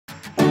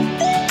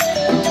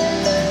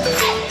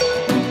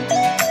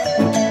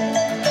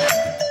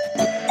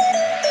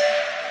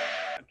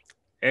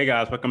Hey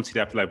guys, welcome to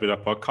the Atwell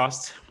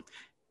podcast.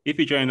 If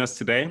you join us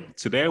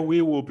today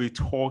we will be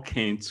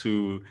talking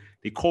to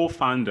the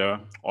co-founder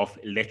of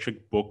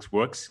Electric Books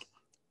Works,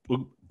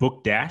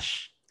 Book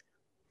Dash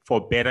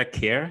for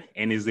BetterCare,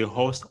 and is the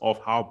host of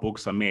How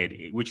Books Are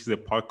Made, which is a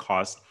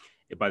podcast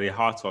about the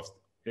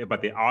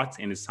art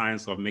and the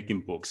science of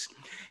making books.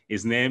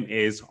 His name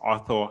is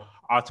Arthur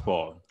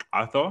Attwell.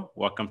 Arthur,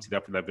 welcome to the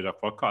Atwell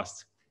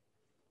podcast.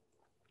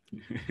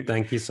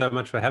 Thank you so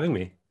much for having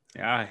me.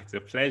 Yeah, it's a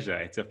pleasure.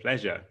 It's a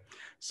pleasure.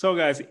 So,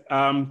 guys,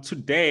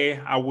 today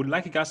I would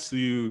like you guys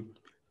to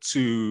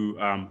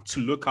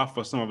look out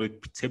for some of the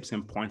tips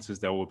and pointers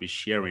that we'll be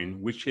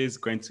sharing, which is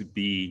going to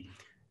be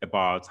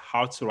about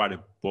how to write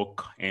a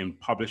book and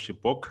publish a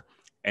book,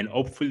 and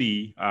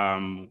hopefully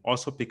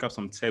also pick up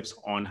some tips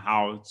on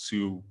how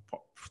to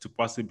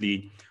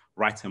possibly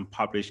write and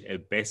publish a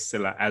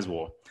bestseller as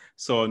well.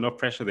 So no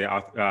pressure there,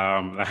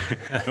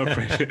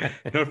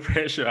 no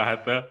pressure,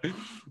 Arthur.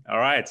 All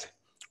right,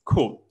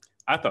 cool.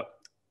 Arthur,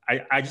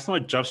 I just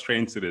want to jump straight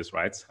into this,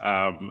 right?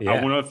 I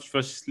want to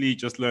firstly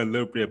just learn a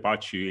little bit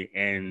about you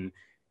and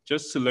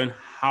just to learn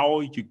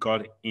how you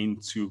got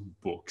into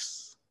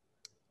books.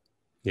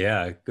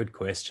 Yeah, good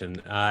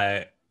question.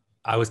 I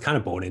was kind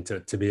of born into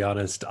it, to be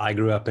honest. I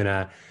grew up in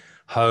a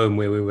home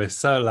where we were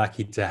so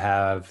lucky to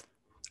have,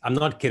 I'm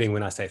not kidding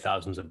when I say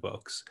thousands of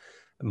books.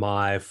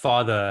 My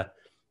father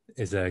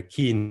is a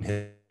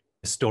keen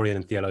historian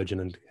and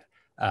theologian,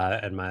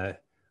 and my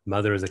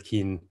mother is a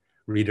keen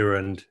reader,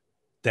 and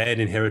they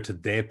had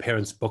inherited their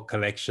parents' book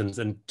collections.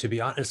 And to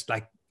be honest,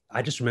 like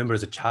I just remember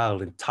as a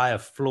child, entire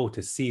floor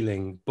to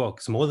ceiling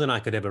books, more than I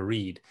could ever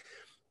read.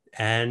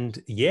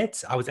 And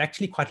yet I was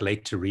actually quite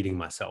late to reading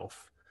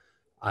myself.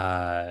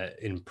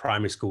 In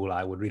primary school,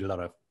 I would read a lot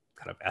of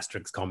kind of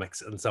Asterix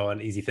comics and so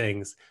on, easy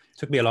things. It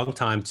took me a long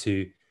time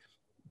to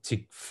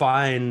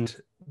find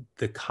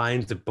the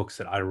kinds of books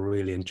that I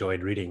really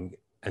enjoyed reading.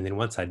 And then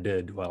once I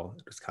did, well,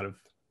 it was kind of,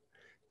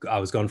 I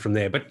was gone from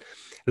there. But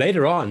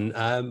later on,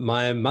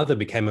 my mother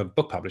became a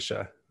book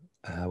publisher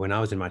when I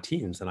was in my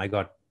teens, and I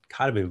got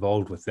kind of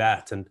involved with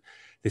that. And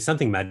there's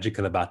something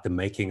magical about the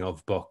making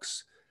of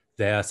books.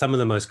 They are some of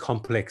the most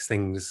complex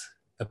things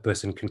a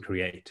person can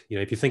create. You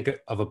know, if you think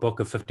of a book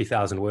of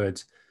 50,000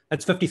 words,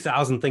 that's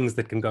 50,000 things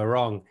that can go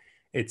wrong.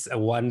 It's a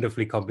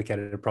wonderfully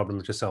complicated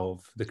problem to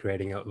solve, the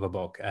creating of a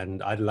book.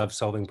 And I love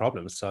solving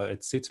problems, so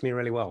it suits me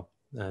really well.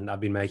 And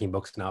I've been making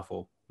books now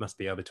for, must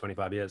be over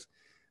 25 years,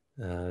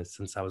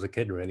 since I was a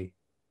kid, really.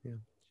 Yeah.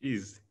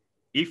 Jeez.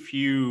 If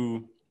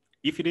you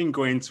didn't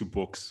go into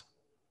books,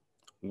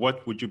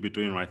 what would you be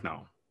doing right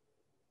now?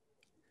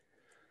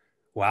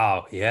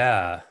 Wow.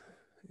 Yeah.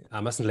 I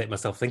mustn't let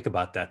myself think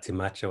about that too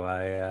much, or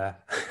I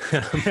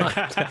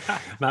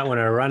might want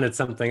to run at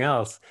something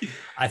else.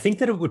 I think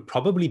that it would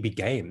probably be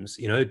games,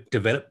 you know,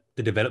 the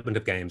development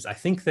of games. I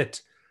think that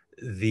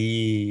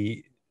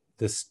the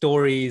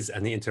stories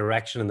and the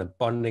interaction and the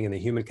bonding and the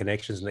human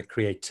connections and the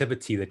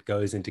creativity that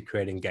goes into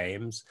creating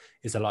games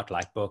is a lot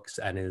like books,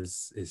 and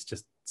is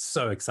just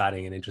so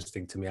exciting and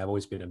interesting to me. I've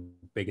always been a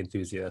big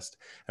enthusiast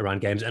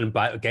around games, and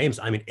by games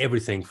I mean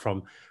everything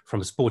from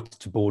sport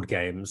to board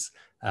games.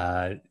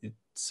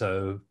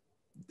 So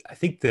I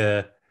think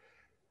the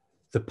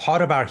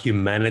part of our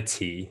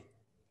humanity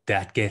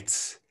that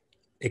gets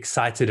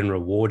excited and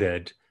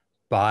rewarded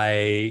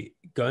by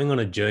going on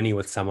a journey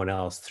with someone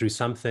else through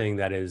something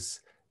that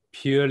is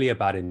purely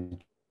about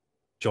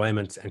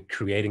enjoyment and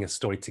creating a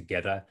story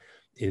together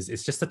is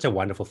just such a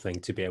wonderful thing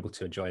to be able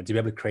to enjoy. And to be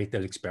able to create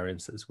those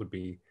experiences would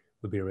be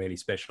really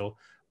special.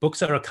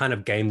 Books are a kind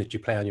of game that you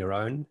play on your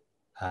own.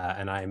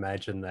 And I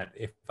imagine that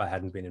if I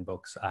hadn't been in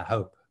books, I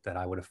hope that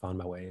I would have found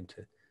my way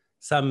into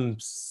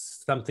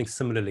something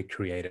similarly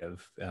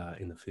creative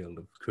in the field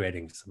of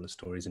creating similar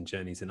stories and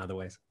journeys in other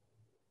ways.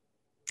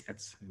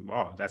 That's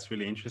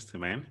really interesting,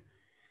 man.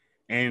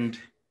 And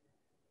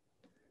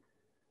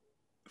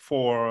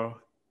for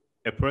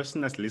a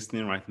person that's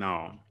listening right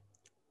now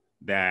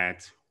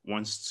that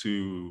wants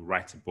to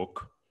write a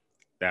book,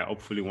 that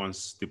hopefully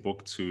wants the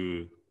book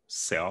to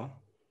sell,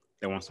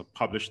 that wants to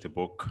publish the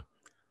book,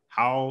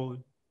 how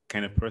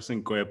can a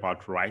person go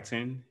about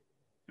writing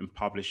and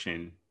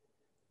publishing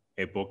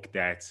a book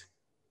that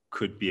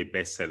could be a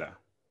bestseller?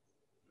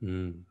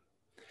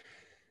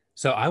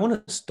 So I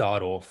want to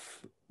start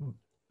off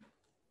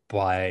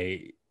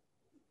by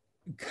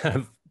kind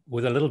of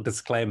with a little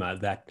disclaimer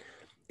that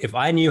if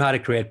I knew how to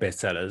create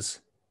bestsellers,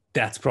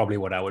 that's probably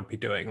what I would be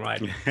doing,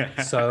 right?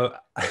 So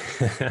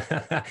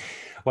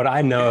what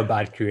I know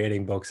about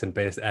creating books and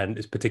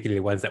particularly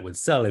ones that would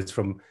sell is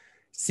from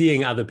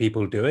seeing other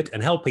people do it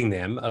and helping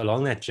them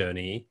along that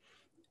journey,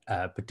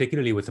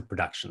 particularly with the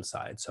production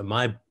side. So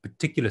my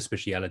particular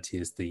speciality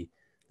is the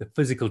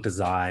physical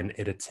design,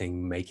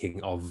 editing,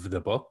 making of the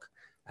book.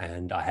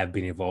 And I have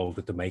been involved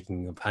with the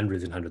making of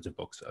hundreds and hundreds of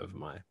books over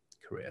my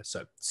career.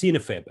 So seen a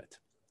fair bit.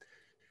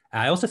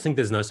 I also think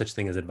there's no such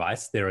thing as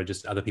advice. There are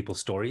just other people's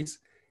stories,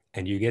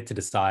 and you get to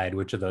decide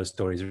which of those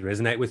stories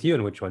resonate with you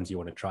and which ones you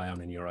want to try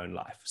on in your own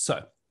life.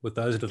 So with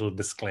those little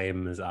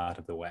disclaimers out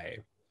of the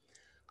way,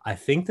 I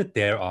think that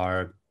there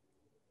are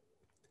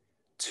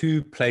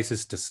two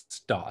places to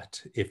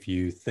start if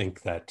you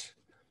think that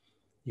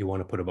you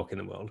want to put a book in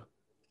the world.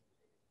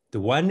 The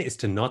one is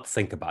to not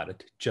think about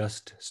it.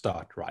 Just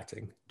start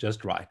writing.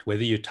 Just write.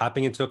 Whether you're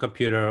typing into a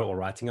computer or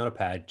writing on a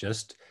pad,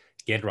 just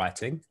get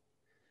writing.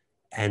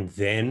 And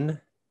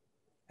then,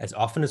 as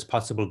often as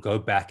possible, go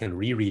back and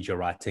reread your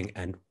writing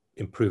and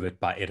improve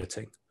it by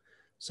editing.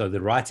 So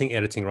the writing,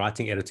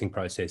 editing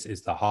process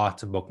is the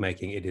heart of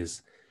bookmaking. It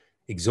is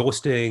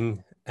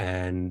exhausting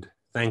and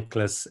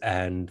thankless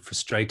and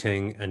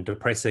frustrating and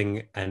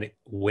depressing. And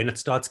when it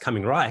starts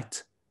coming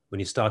right, when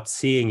you start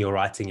seeing your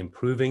writing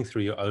improving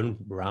through your own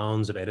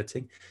rounds of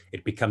editing,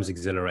 it becomes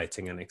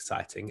exhilarating and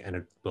exciting, and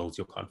it builds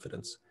your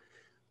confidence.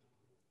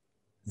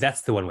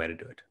 That's the one way to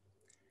do it.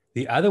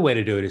 The other way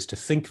to do it is to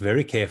think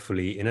very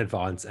carefully in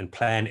advance and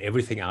plan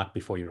everything out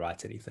before you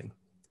write anything.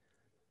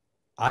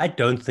 I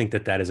don't think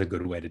that that is a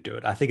good way to do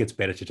it. I think it's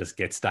better to just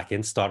get stuck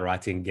in, start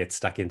writing, get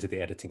stuck into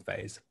the editing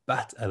phase.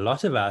 But a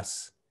lot of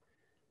us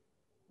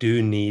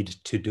do need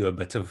to do a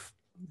bit of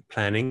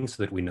planning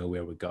so that we know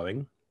where we're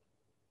going.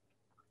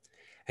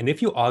 And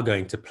if you are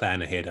going to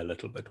plan ahead a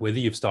little bit, whether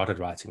you've started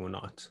writing or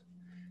not,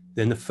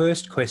 then the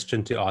first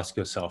question to ask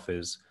yourself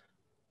is,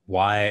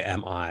 why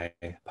am I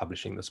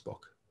publishing this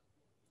book?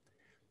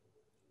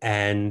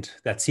 And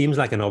that seems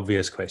like an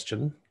obvious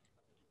question,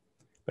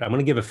 but I'm going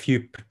to give a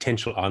few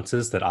potential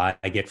answers that I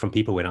get from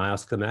people when I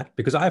ask them that,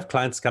 because I have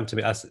clients come to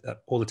me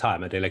all the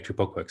time at Electric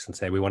Bookworks and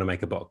say, we want to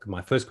make a book.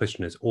 My first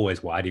question is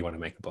always, why do you want to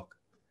make a book?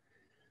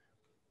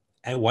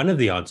 And one of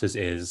the answers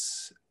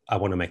is, I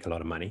want to make a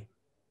lot of money.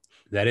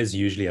 That is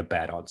usually a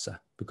bad answer,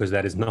 because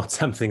that is not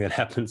something that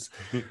happens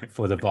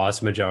for the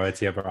vast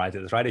majority of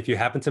writers, right? If you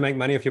happen to make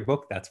money off your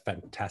book, that's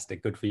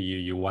fantastic. Good for you.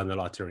 You won the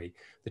lottery.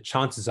 The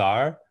chances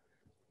are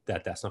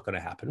that that's not going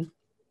to happen.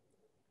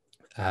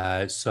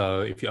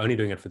 So if you're only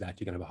doing it for that,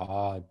 you're going to have a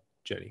hard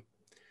journey.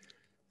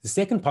 The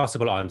second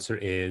possible answer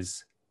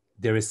is,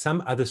 there is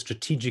some other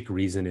strategic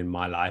reason in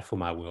my life or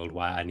my world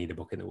why I need a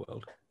book in the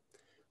world.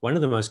 One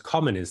of the most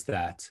common is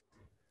that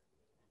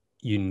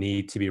you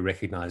need to be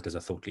recognized as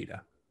a thought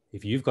leader.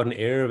 If you've got an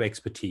area of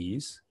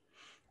expertise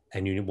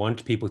and you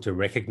want people to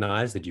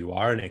recognize that you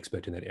are an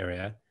expert in that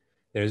area,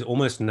 there is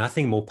almost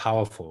nothing more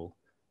powerful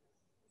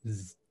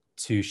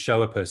to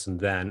show a person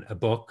than a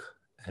book,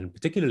 and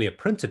particularly a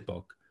printed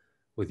book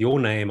with your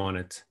name on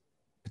it,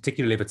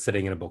 particularly if it's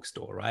sitting in a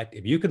bookstore, right?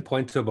 If you can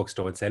point to a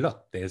bookstore and say,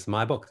 look, there's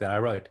my book that I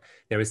wrote,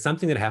 there is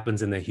something that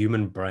happens in the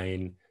human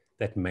brain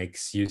that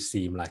makes you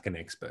seem like an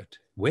expert,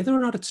 whether or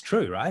not it's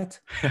true, right?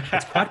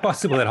 It's quite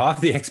possible that half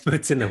the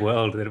experts in the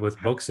world that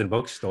with books in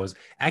bookstores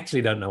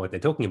actually don't know what they're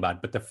talking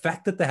about. But the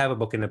fact that they have a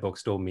book in a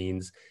bookstore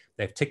means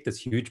they've ticked this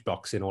huge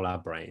box in all our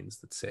brains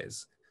that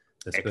says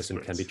this person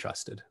can be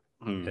trusted.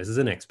 This is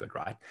an expert,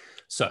 right?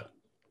 So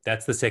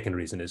that's the second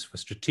reason, is for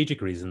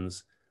strategic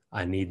reasons.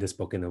 I need this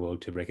book in the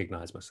world to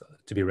recognize myself,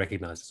 to be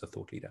recognized as a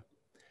thought leader.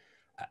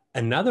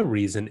 Another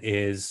reason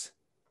is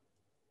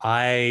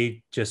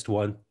I just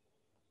want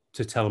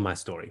to tell my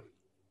story.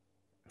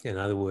 In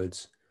other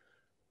words,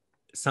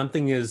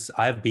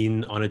 I've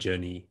been on a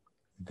journey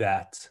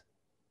that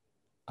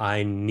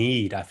I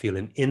feel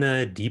an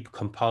inner deep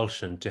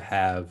compulsion to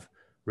have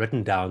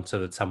written down so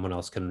that someone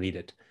else can read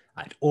it.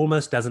 It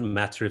almost doesn't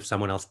matter if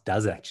someone else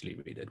does actually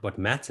read it. What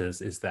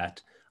matters is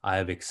that I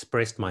have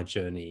expressed my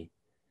journey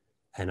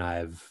and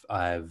I've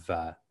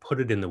put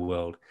it in the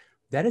world.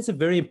 That is a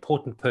very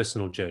important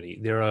personal journey.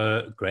 There are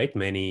a great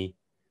many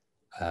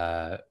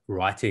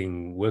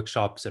writing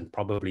workshops and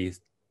probably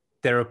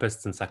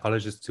therapists and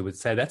psychologists who would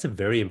say that's a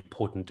very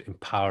important,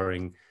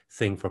 empowering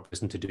thing for a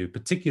person to do,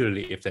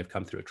 particularly if they've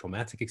come through a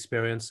traumatic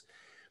experience.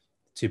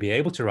 To be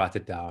able to write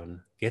it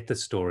down, get the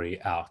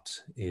story out,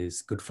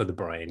 is good for the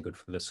brain, good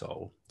for the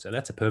soul. So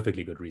that's a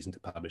perfectly good reason to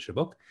publish a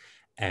book.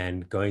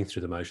 And going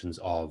through the motions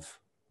of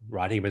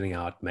writing everything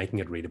out, making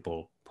it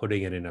readable,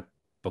 putting it in a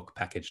book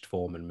packaged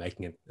form and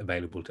making it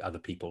available to other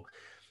people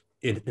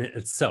in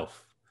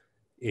itself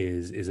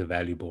is a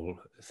valuable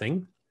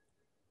thing.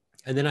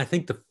 And then I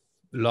think the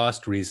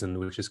last reason,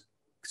 which is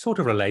sort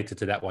of related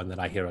to that one that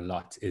I hear a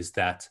lot, is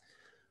that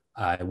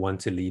I want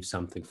to leave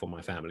something for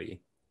my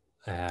family.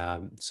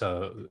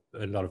 So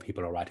a lot of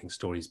people are writing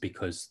stories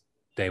because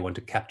they want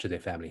to capture their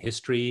family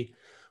history,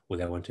 or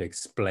they want to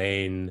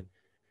explain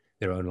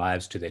their own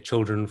lives to their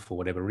children for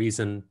whatever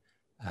reason.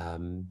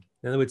 In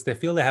other words, they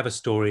feel they have a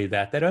story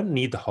that they don't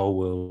need the whole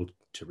world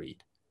to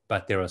read,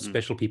 but there are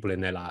special people in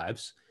their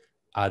lives,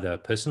 either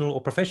personal or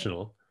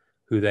professional,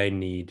 who they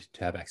need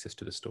to have access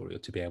to the story or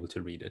to be able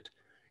to read it.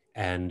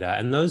 And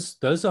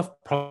those are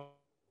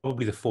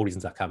probably the four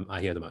reasons I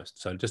hear the most.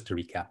 So just to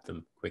recap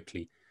them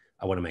quickly: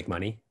 I want to make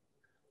money.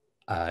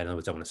 In other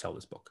words, I want to sell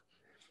this book.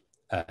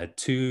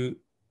 Two,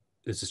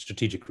 there's a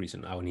strategic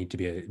reason. I will need to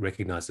be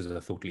recognized as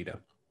a thought leader.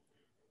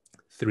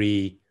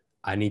 Three,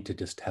 I need to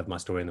just have my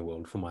story in the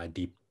world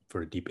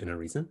for a deep inner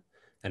reason.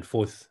 And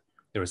fourth,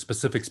 there are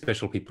specific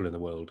special people in the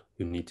world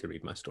who need to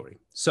read my story.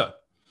 So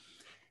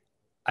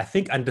I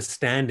think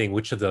understanding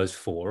which of those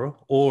four,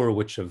 or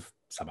which of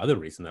some other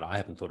reason that I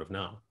haven't thought of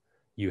now,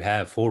 you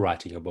have for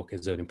writing a book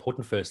is an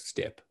important first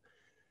step.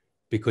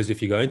 Because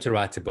if you're going to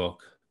write a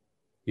book,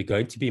 you're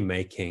going to be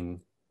making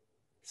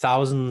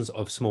thousands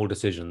of small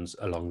decisions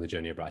along the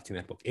journey of writing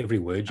that book. Every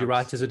word you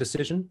write is a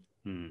decision.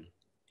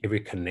 Every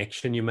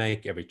connection you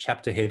make, every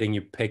chapter heading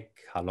you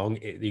pick, how long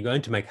you're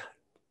going to make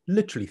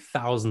literally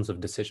thousands of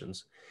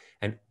decisions.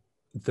 And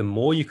the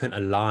more you can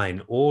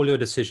align all your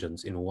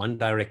decisions in one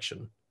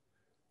direction,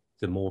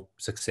 the more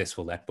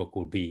successful that book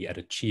will be at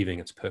achieving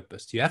its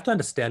purpose. You have to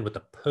understand what the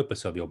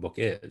purpose of your book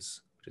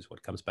is, which is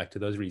what comes back to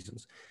those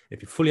reasons.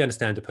 If you fully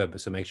understand the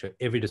purpose and make sure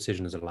every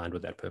decision is aligned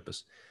with that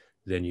purpose,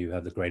 then you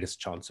have the greatest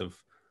chance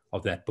of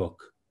that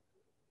book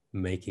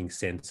making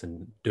sense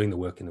and doing the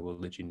work in the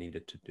world that you need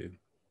it to do.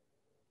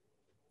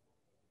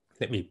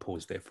 Let me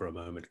pause there for a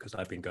moment because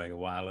I've been going a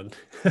while, and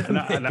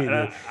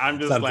I'm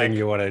just something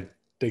you want to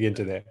dig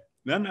into there.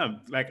 No,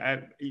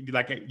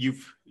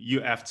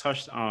 you have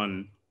touched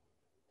on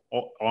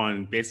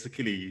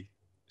basically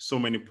so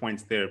many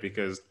points there,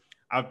 because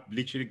I've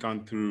literally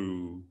gone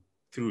through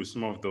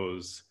some of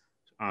those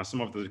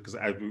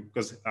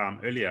because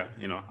earlier,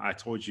 I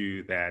told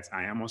you that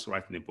I am also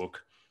writing a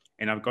book,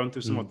 and I've gone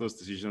through some of those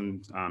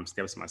decision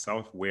steps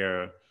myself,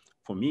 where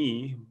for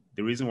me,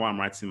 the reason why I'm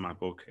writing my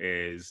book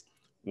is,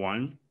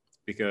 one,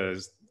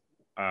 because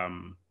I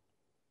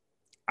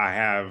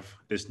have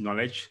this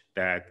knowledge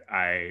that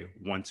I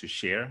want to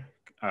share,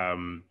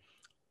 about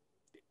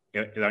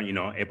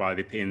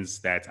the things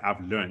that I've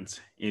learned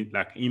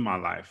in my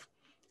life.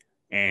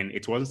 And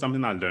it wasn't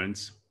something I learned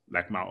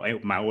like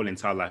my whole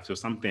entire life. So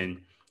something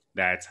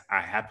that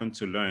I happened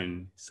to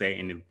learn, say,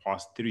 in the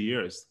past 3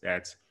 years,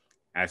 that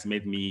has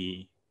made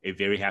me a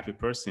very happy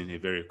person, a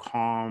very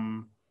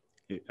calm,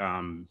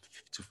 that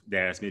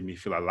has made me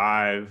feel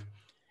alive.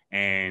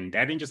 And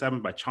that didn't just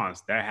happen by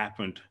chance. That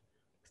happened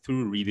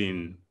through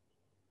reading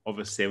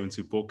over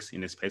 70 books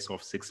in the space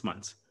of 6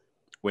 months,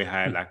 where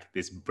I had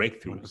these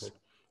breakthroughs. Wonderful.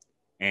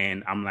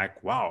 And I'm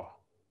like, wow,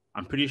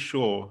 I'm pretty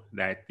sure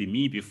that the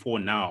me before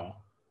now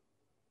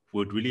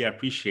would really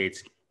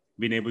appreciate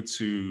being able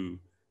to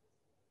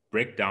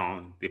break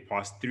down the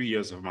past 3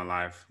 years of my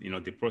life,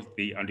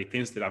 the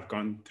things that I've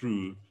gone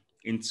through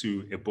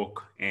into a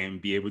book,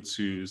 and be able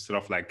to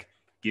sort of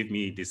give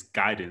me this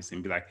guidance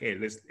and be like, hey,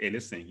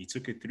 listen, you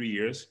took it 3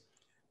 years,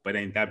 but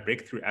then that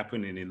breakthrough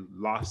happened in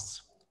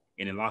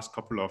the last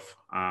couple of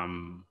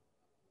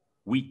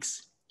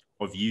weeks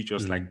of you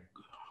just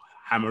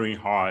hammering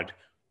hard,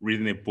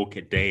 reading a book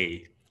a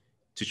day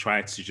to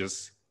try to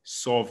just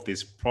solve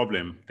this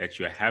problem that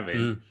you're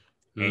having.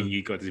 And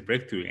you got this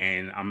breakthrough.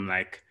 And I'm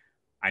like,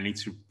 I need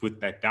to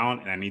put that down,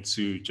 and I need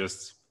to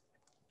just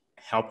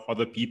help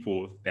other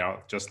people that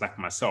are just like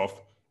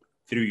myself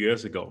 3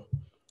 years ago.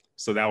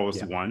 So that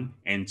was one.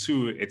 And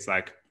two,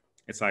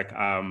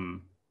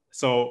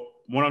 so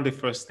one of the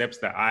first steps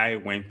that I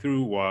went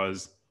through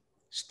was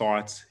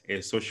start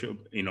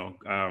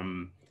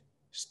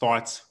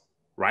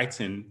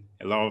writing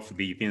a lot of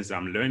the things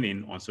I'm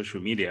learning on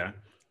social media.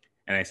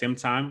 And at the same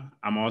time,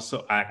 I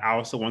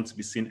also want to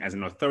be seen as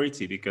an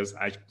authority, because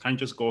I can't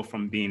just go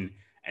from being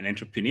an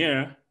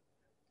entrepreneur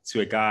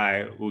to a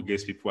guy who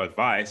gives people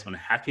advice on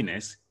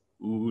happiness.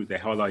 Who the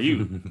hell are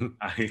you?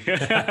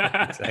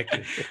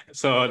 Exactly.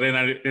 So then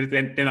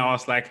I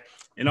was like,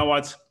 you know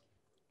what?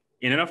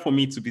 In order for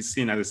me to be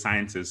seen as a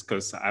scientist,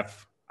 because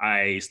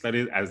I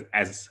studied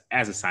as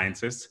a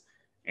scientist,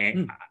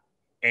 and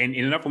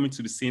in order for me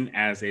to be seen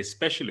as a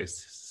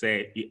specialist,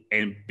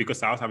 and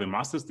because I also have a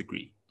master's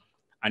degree,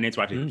 I need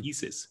to write a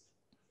thesis.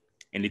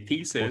 And the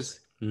thesis,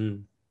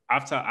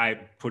 after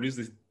I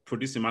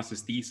produce a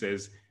master's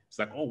thesis, it's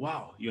like, oh,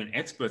 wow, you're an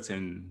expert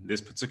in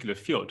this particular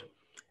field.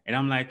 And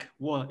I'm like,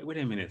 well, wait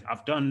a minute.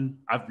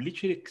 I've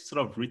literally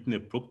sort of written a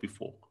book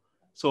before.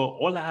 So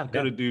all I have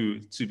got to do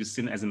to be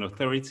seen as an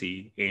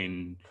authority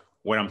in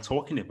what I'm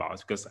talking about,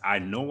 because I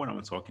know what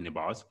I'm talking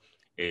about,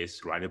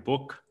 is write a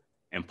book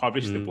and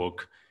publish the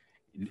book,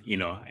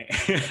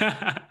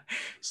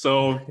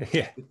 So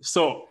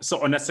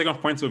on that second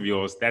point of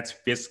yours, that's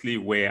basically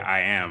where I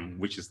am,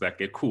 which is like,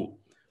 okay, cool,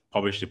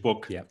 publish the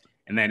book. Yep.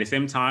 And then at the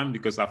same time,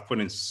 because I've put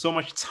in so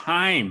much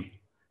time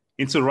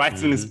into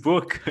writing this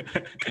book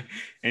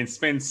and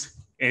spent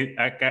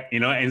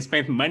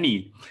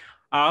money.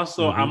 I'm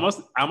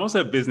also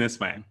a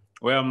businessman,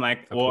 where I'm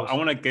like, well, I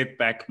want to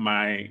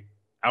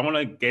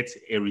get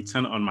a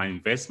return on my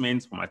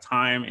investment, for my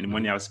time and the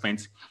money I've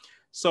spent.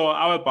 So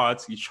how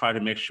about you try to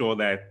make sure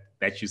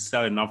that you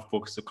sell enough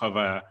books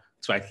to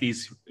at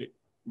least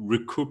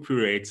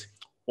recuperate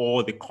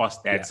all the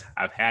costs that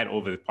I've had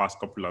over the past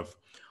couple of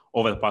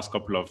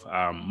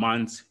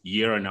months,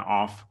 year and a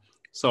half.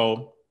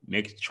 So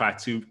try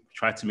to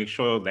make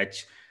sure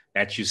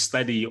that you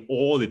study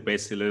all the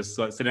bestsellers.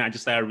 So then I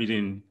just started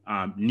reading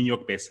New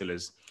York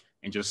bestsellers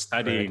and just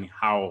studying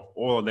how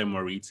all of them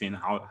were written,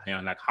 how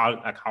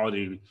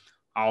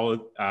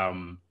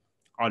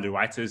the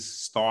writers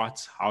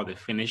start, how they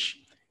finish,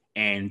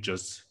 and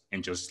just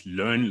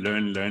learn,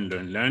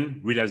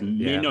 read as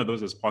many of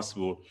those as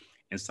possible,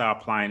 and start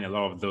applying a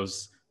lot of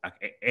those,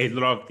 a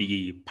lot of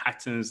the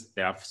patterns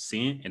that I've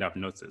seen and I've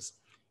noticed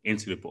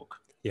into the book.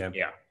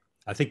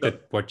 I think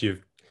that what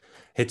you've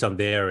hit on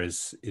there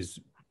is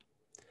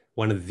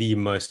one of the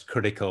most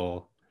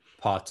critical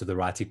parts of the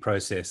writing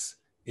process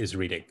is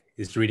reading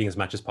as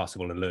much as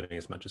possible and learning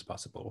as much as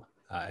possible.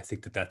 I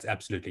think that's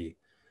absolutely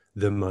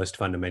the most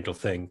fundamental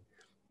thing.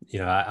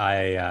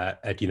 I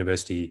at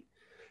university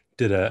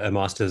did a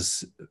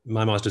master's.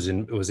 My master's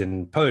was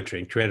in poetry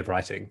and creative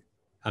writing.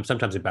 I'm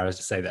sometimes embarrassed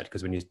to say that,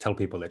 because when you tell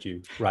people that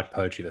you write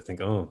poetry, they think,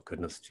 "Oh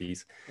goodness,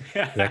 geez,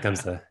 here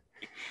comes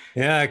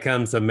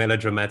a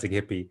melodramatic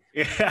hippie."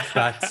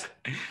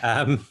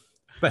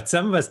 But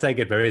some of us take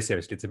it very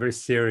seriously. It's a very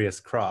serious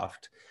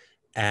craft,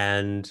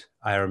 and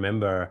I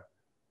remember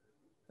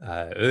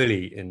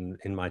early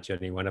in my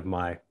journey,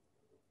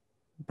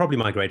 probably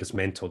my greatest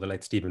mentor, the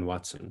late Stephen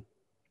Watson,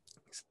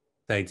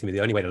 saying to me,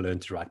 the only way to learn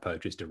to write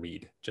poetry is to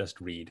read. Just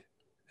read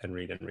and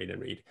read and read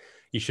and read.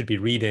 You should be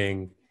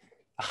reading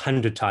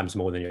 100 times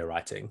more than you're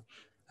writing,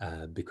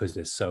 because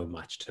there's so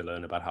much to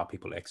learn about how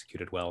people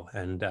execute it well,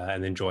 and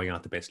then drawing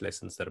out the best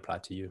lessons that apply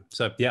to you.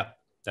 So yeah,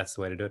 that's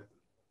the way to do it,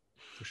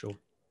 for sure.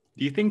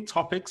 Do you think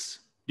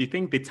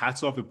the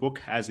title of a book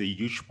has a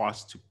huge part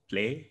to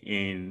play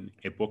in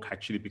a book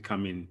actually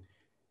becoming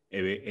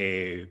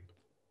a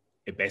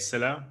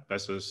bestseller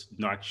versus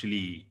not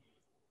actually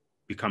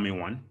becoming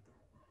one?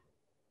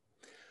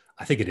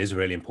 I think it is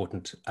really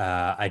important.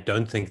 I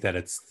don't think that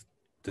it's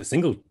the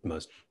single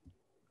most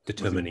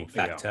determining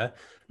factor,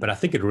 but I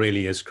think it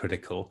really is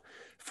critical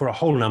for a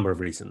whole number of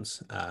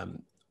reasons.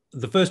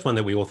 The first one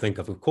that we all think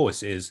of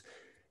course, is,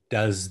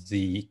 does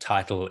the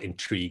title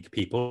intrigue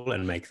people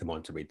and make them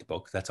want to read the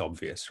book? That's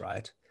obvious,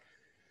 right?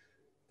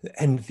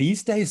 And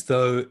these days,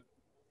 though,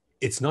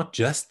 it's not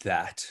just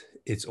that.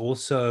 It's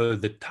also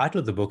the title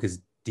of the book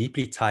is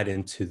deeply tied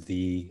into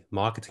the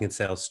marketing and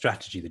sales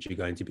strategy that you're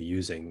going to be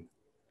using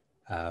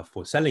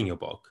for selling your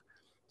book.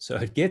 So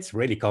it gets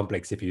really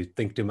complex if you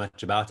think too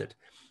much about it.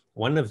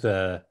 One of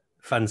the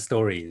fun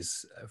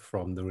stories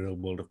from the real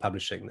world of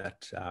publishing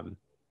that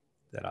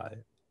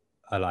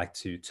I like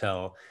to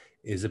tell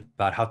is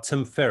about how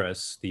Tim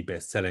Ferriss, the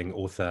best-selling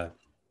author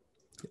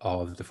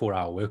of The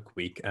 4-Hour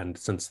Workweek, and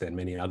since then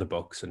many other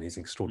books and his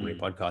extraordinary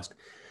podcast,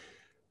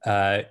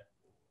 The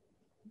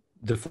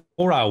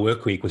 4-Hour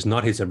Workweek was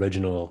not his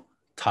original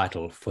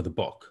title for the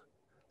book.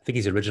 I think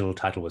his original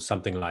title was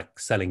something like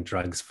Selling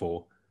Drugs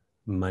for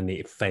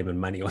Money, Fame and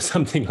Money, or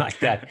something like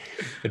that.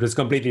 It was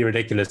completely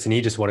ridiculous, and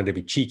he just wanted to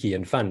be cheeky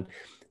and fun.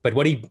 But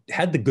what he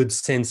had the good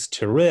sense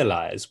to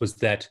realize was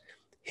that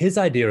his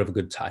idea of a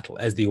good title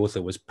as the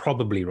author was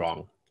probably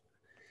wrong.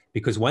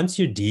 Because once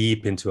you're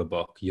deep into a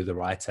book, you're the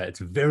writer,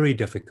 it's very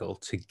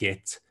difficult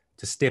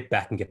to step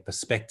back and get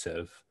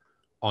perspective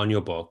on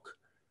your book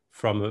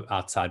from an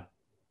outside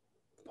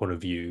point of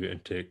view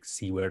and to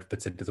see where it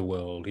fits into the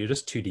world. You're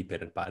just too deep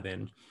in it by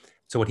then.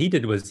 So what he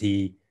did was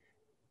he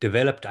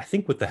developed, I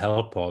think with the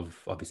help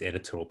of his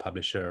editor or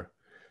publisher,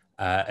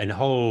 a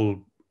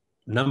whole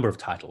number of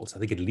titles, I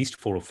think at least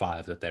 4 or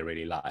 5 that they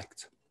really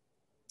liked,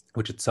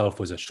 which itself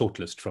was a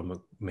shortlist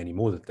from many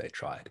more that they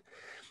tried.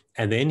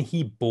 And then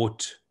he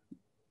bought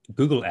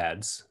Google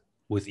ads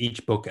with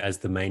each book as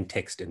the main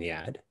text in the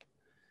ad,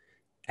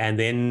 and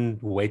then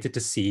waited to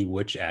see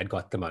which ad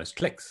got the most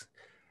clicks.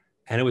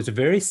 And it was a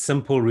very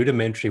simple,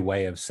 rudimentary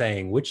way of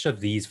saying which of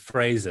these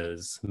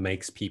phrases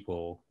makes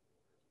people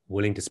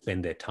willing to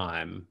spend their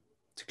time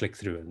to click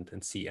through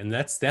and see. And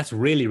that's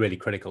really, really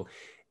critical.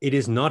 It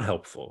is not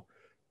helpful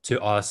to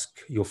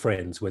ask your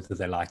friends whether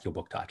they like your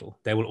book title.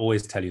 They will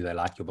always tell you they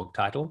like your book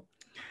title.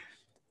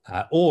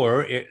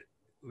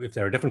 If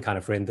they're a different kind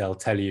of friend, they'll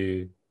tell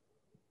you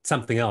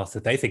something else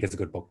that they think is a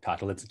good book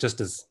title. It's just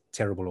as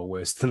terrible or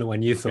worse than the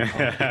one you thought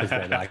of, because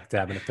they like to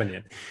have an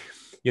opinion.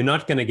 You're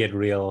not going to get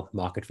real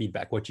market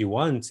feedback. What you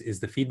want is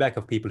the feedback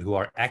of people who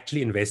are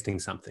actually investing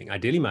something,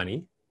 ideally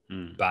money,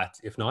 but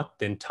if not,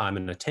 then time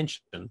and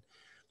attention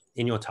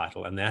in your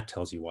title. And that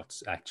tells you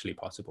what's actually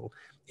possible.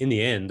 In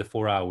the end, the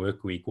 4-Hour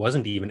Workweek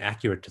wasn't even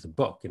accurate to the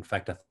book. In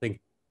fact, I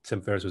think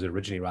Tim Ferriss was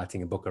originally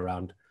writing a book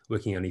around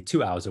working only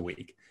 2 hours a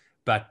week,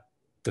 but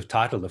the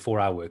title, The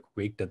 4-Hour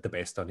Workweek, did the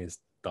best on his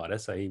data,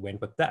 so he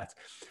went with that.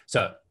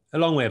 So a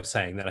long way of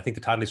saying that I think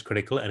the title is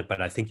critical,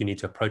 but I think you need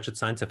to approach it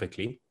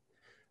scientifically,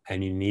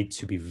 and you need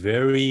to be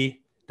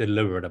very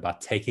deliberate about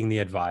taking the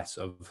advice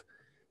of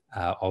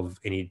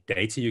any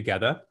data you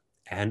gather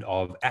and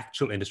of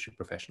actual industry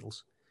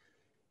professionals.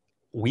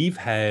 We've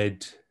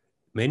had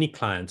many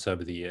clients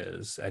over the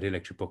years at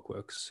Electric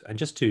Bookworks, and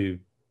just to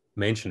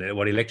mention it,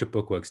 what Electric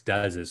Bookworks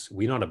does is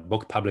we're not a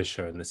book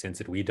publisher in the sense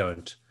that we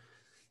don't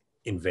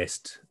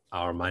invest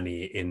our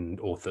money in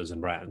authors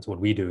and brands. What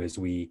we do is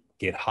we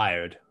get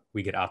hired,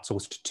 we get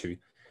outsourced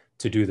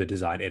to do the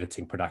design,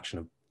 editing, production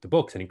of the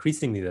books, and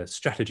increasingly the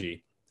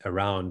strategy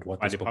around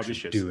what this book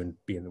should do and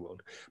be in the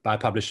world by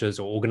publishers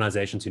or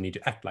organizations who need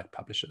to act like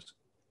publishers.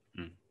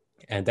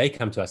 And they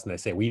come to us and they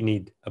say, we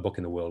need a book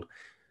in the world.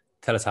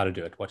 Tell us how to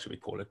do it. What should we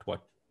call it?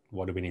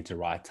 What do we need to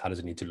write? How does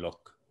it need to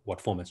look? What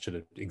formats should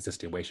it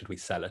exist in? Where should we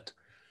sell it?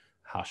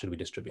 How should we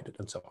distribute it?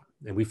 And so on.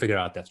 And we figure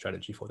out that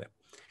strategy for them.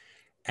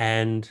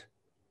 And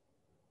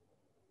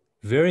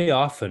very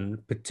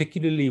often,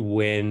 particularly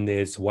when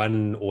there's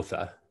one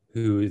author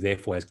who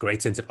therefore has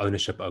great sense of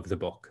ownership over the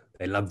book.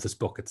 They love this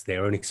book. It's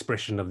their own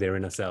expression of their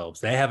inner selves.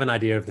 They have an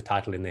idea of the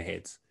title in their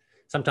heads.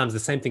 Sometimes the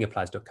same thing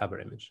applies to a cover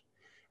image.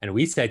 And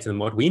we say to them,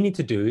 what we need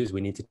to do is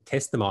we need to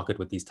test the market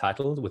with these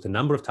titles, with a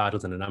number of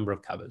titles and a number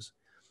of covers.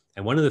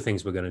 And one of the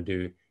things we're going to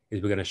do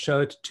is we're going to show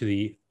it to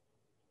the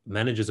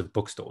managers of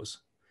bookstores,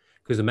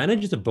 because the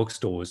managers of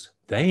bookstores,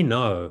 they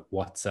know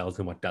what sells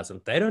and what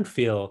doesn't. They don't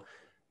feel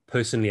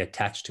personally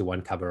attached to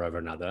one cover over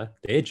another.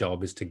 Their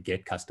job is to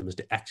get customers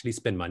to actually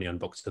spend money on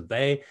books. So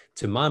they,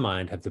 to my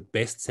mind, have the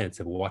best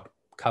sense of what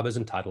covers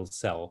and titles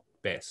sell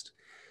best.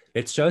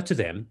 Let's show it to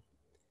them,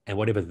 and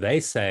whatever they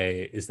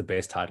say is the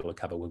best title or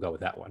cover, we'll go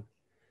with that one.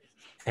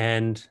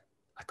 And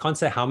I can't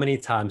say how many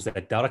times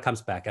that data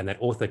comes back and that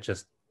author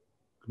just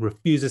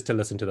refuses to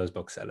listen to those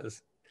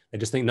booksellers. They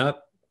just think, nope,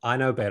 I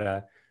know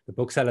better. The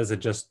booksellers are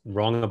just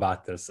wrong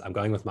about this. I'm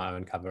going with my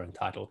own cover and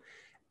title.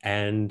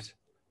 And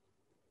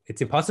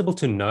it's impossible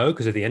to know,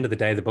 because at the end of the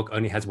day, the book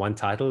only has one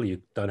title.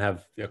 You don't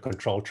have a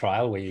control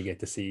trial where you get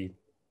to see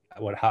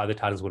how the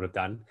titles would have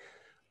done.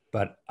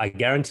 But I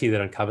guarantee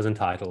that on covers and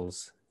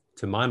titles,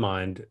 to my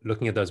mind,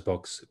 looking at those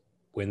books,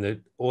 when the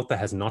author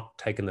has not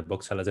taken the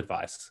bookseller's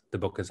advice, the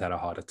book has had a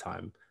harder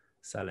time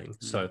selling.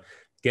 Mm-hmm. So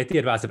get the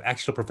advice of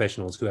actual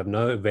professionals who have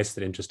no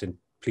vested interest in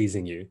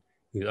pleasing you,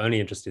 whose only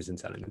interest is in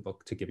selling the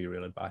book, to give you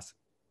real advice.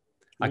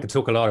 I could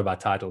talk a lot about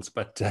titles,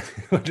 but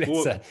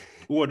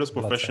who are those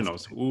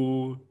professionals?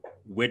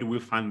 Where do we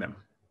find them?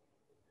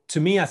 To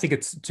me, I think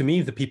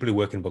the people who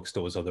work in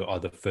bookstores are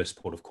the first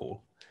port of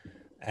call.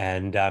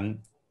 And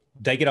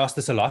they get asked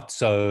this a lot,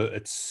 so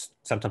it's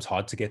sometimes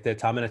hard to get their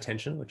time and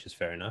attention, which is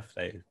fair enough.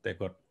 They've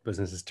got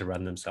businesses to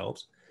run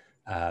themselves,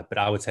 but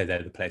I would say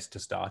they're the place to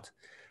start.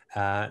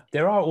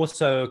 There are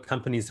also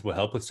companies that will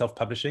help with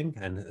self-publishing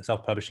and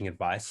self-publishing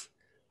advice.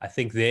 I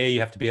think there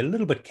you have to be a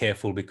little bit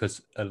careful,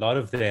 because a lot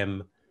of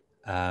them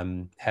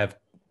have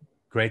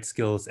great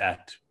skills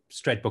at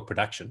straight book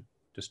production,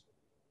 just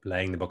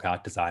laying the book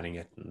out, designing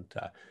it,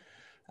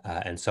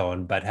 and so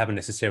on, but haven't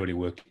necessarily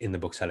worked in the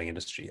bookselling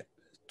industry.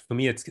 For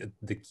me, it's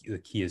the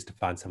key is to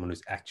find someone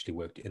who's actually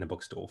worked in a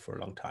bookstore for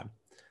a long time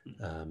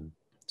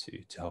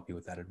to help you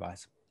with that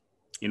advice.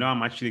 You know,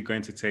 I'm actually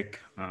going to take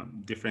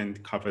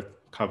different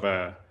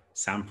cover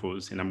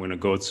samples, and I'm going to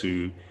go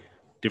to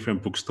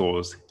different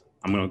bookstores.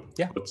 I'm going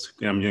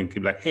to be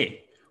like,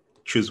 hey,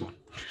 choose one.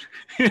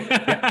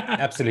 Yeah,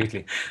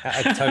 absolutely.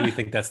 I totally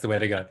think that's the way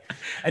to go.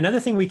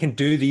 Another thing we can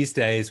do these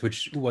days,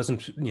 which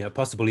wasn't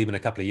possible even a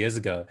couple of years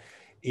ago,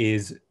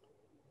 is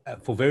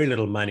for very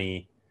little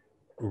money,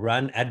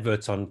 run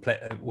adverts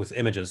with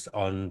images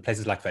on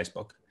places like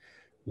Facebook,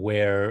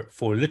 where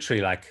for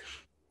literally like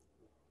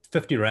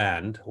 50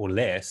 Rand or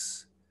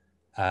less,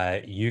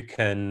 you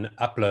can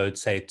upload,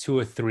 say, 2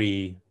 or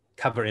 3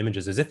 cover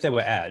images as if they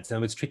were ads. And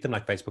let's treat them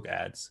like Facebook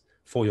ads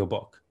for your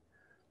book,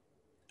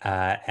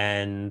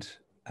 and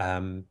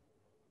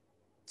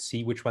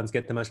see which ones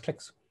get the most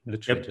clicks.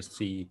 Literally just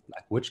see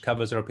like which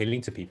covers are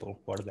appealing to people.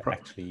 What are they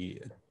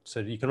actually? So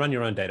you can run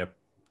your own data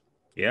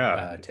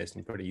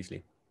testing pretty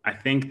easily. I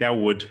think that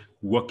would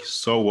work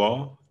so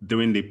well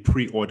during the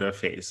pre-order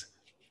phase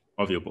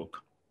of your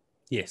book.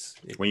 Yes.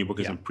 When your book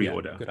is in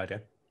pre-order. Yeah, good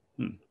idea.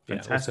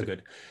 Fantastic. Yeah, also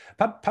good.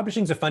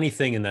 Publishing is a funny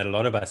thing in that a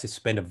lot of us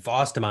spend a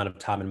vast amount of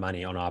time and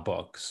money on our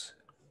books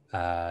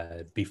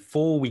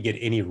before we get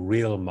any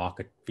real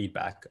market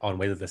feedback on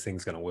whether this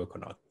thing's going to work or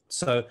not.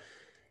 So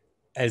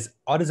as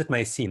odd as it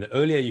may seem, the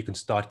earlier you can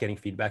start getting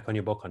feedback on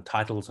your book, on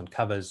titles, on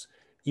covers,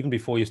 even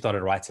before you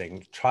started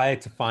writing, try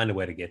to find a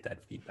way to get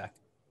that feedback.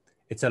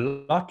 It's a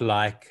lot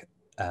like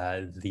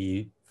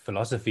the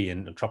philosophy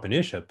and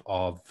entrepreneurship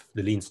of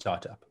the lean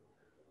startup.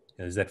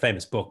 There's that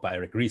famous book by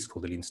Eric Ries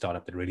called The Lean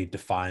Startup that really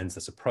defines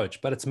this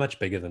approach, but it's much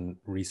bigger than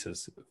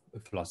Ries's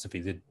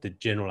philosophy. The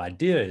general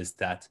idea is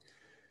that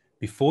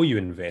before you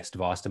invest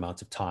vast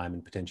amounts of time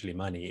and potentially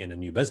money in a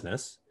new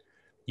business,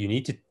 you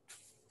need to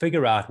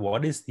figure out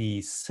what is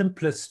the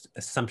simplest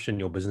assumption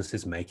your business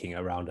is making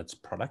around its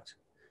product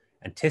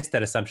and test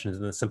that assumption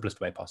in the simplest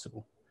way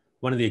possible.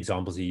 One of the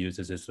examples he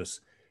uses is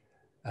this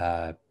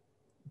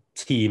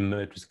team.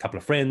 It was a couple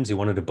of friends who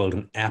wanted to build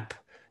an app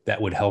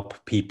that would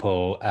help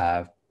people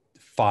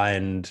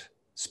find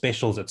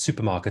specials at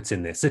supermarkets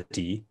in their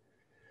city,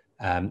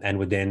 and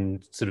would then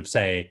sort of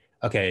say,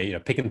 okay,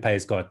 Pick n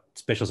Pay's got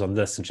specials on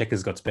this and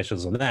Checkers got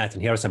specials on that,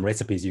 and here are some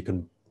recipes you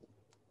can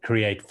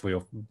create for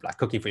your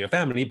cooking for your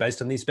family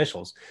based on these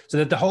specials.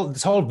 So that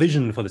this whole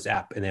vision for this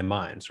app in their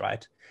minds,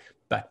 right?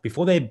 But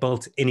before they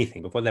built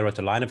anything, before they wrote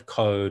a line of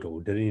code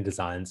or did any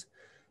designs,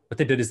 what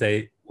they did is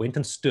they went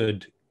and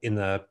stood in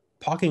the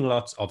parking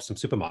lots of some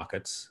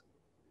supermarkets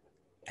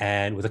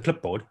and with a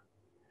clipboard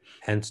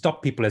and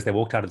stopped people as they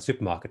walked out of the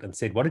supermarket and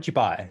said, what did you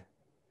buy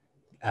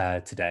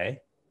today?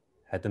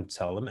 Had them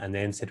tell them, and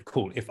then said,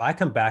 cool, if I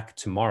come back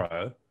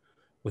tomorrow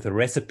with a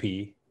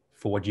recipe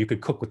for what you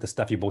could cook with the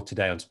stuff you bought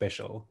today on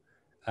special,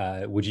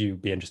 would you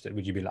be interested?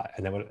 Would you be like,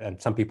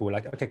 and some people were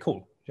like, okay,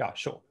 cool. Yeah,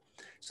 sure.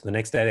 So the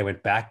next day they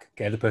went back,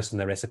 gave the person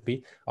the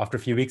recipe. After a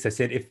few weeks, they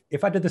said,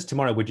 if I did this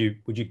tomorrow, would you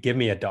give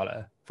me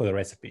 $1 for the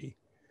recipe?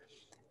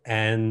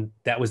 And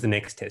that was the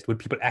next test. Would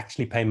people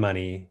actually pay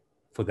money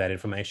for that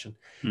information?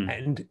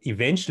 And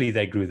eventually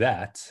they grew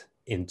that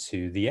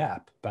into the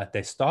app, but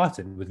they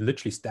started with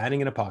literally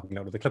standing in a parking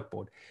lot with a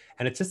clipboard.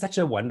 And it's just such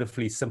a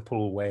wonderfully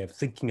simple way of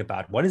thinking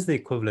about what is the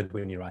equivalent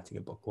when you're writing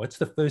a book? What's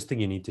the first thing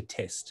you need to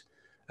test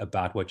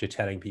about what you're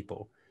telling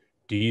people?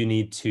 Do you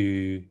need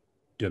to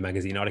do a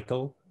magazine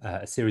article,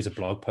 a series of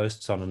blog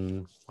posts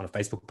on a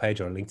Facebook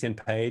page or a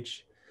LinkedIn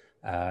page?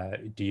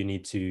 Do you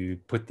need to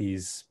put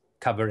these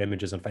cover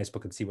images on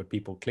Facebook and see what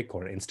people click,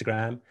 or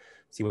Instagram,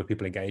 see what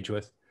people engage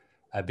with?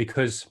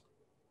 Because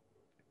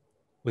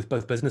with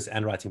both business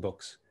and writing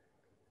books,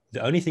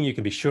 the only thing you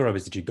can be sure of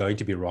is that you're going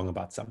to be wrong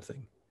about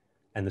something.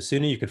 And the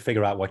sooner you can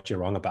figure out what you're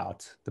wrong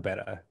about, the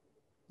better.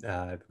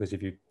 Because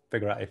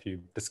if you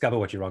discover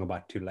what you're wrong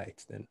about too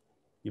late, then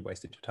you've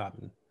wasted your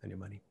time and your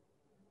money.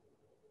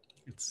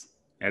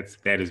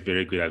 That is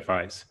very good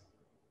advice.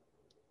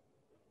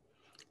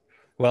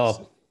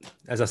 Well,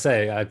 as I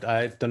say,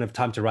 I don't have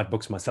time to write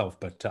books myself,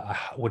 but I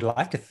would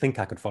like to think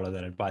I could follow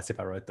that advice if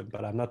I wrote them,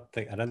 but I don't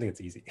think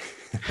it's easy.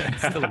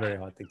 It's still a very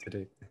hard thing to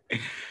do.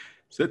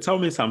 So tell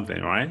me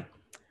something, right?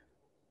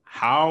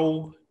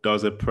 How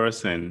does a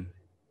person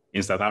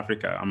in South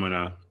Africa,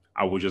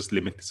 I will just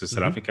limit this to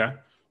South Africa,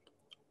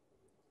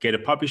 get a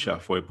publisher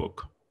for a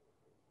book?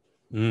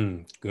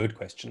 Good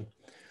question.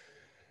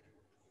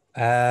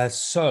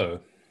 So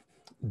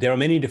there are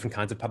many different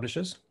kinds of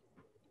publishers.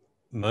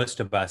 Most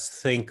of us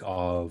think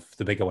of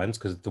the bigger ones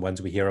because the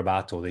ones we hear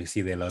about or they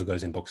see their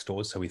logos in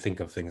bookstores. So we think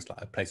of things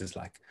like places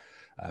like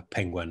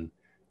Penguin,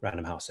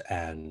 Random House,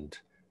 and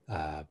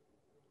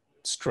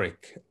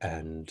Strick,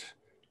 and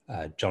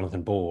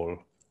Jonathan Ball,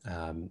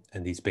 and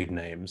these big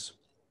names.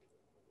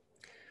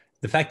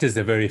 The fact is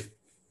there are very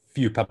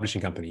few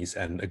publishing companies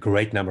and a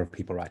great number of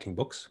people writing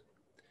books.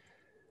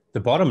 The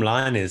bottom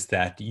line is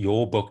that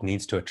your book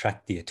needs to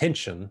attract the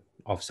attention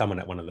of someone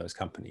at one of those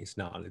companies.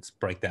 Now, let's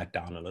break that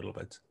down a little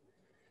bit.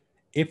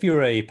 If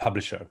you're a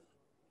publisher,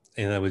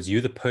 in other words,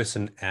 you're the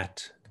person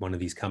at one of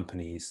these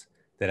companies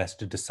that has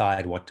to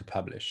decide what to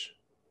publish,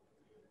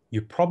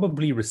 you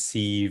probably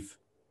receive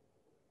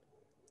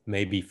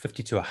maybe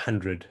 50 to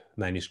 100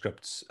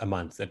 manuscripts a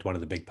month at one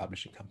of the big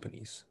publishing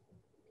companies.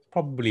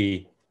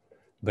 Probably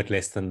a bit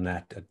less than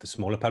that at the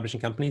smaller publishing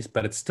companies,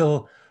 but it's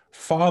still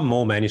far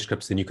more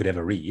manuscripts than you could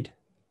ever read.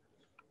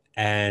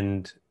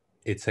 And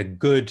it's a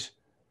good,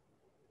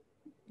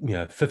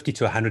 50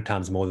 to 100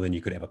 times more than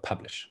you could ever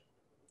publish.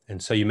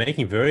 And so you're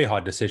making very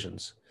hard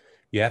decisions.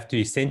 You have to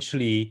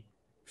essentially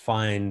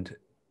find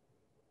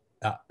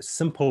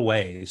simple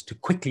ways to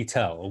quickly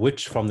tell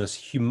which, from this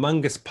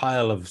humongous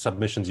pile of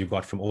submissions you've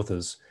got from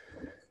authors,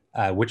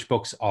 which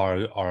books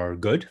are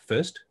good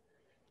first.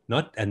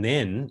 And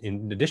then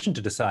in addition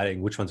to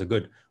deciding which ones are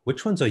good,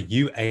 which ones are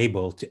you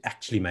able to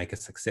actually make a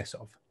success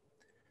of?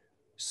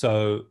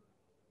 So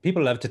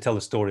people love to tell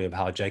the story of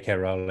how J.K.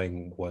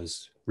 Rowling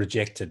was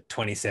rejected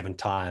 27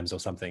 times or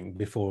something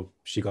before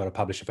she got a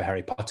publisher for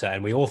Harry Potter.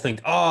 And we all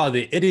think, oh,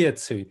 the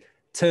idiots who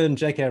turned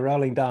J.K.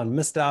 Rowling down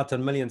missed out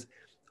on millions.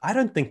 I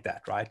don't think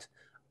that, right?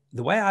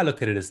 The way I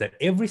look at it is that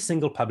every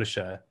single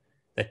publisher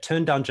that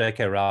turned down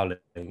J.K.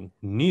 Rowling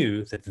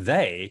knew that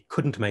they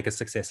couldn't make a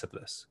success of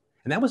this.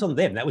 And that was on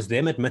them. That was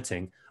them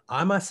admitting,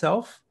 I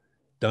myself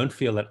don't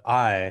feel that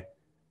I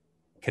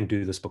can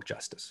do this book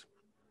justice.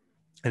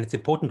 And it's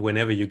important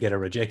whenever you get a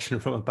rejection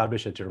from a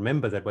publisher to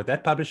remember that what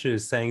that publisher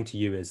is saying to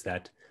you is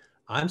that,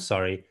 I'm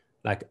sorry,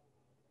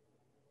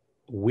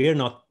 we're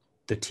not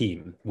the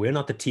team. We're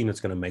not the team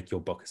that's going to make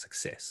your book a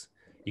success.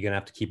 You're going to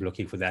have to keep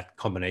looking for that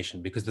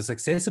combination, because the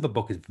success of a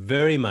book is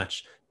very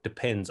much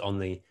depends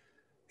on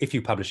if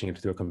you're publishing it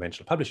through a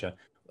conventional publisher,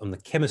 on the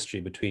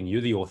chemistry between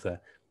you, the author,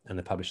 and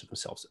the publisher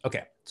themselves.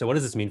 Okay, so what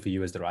does this mean for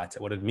you as the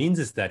writer? What it means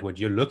is that what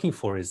you're looking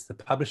for is the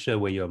publisher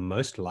where you're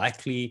most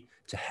likely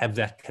to have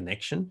that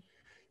connection,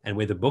 and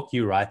where the book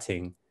you're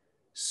writing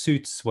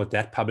suits what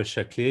that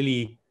publisher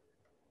clearly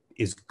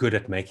is good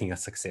at making a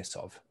success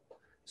of.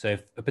 So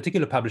if a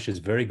particular publisher is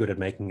very good at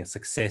making a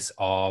success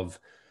of,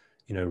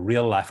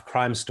 real life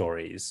crime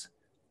stories,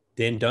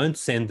 then don't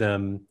send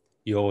them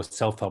your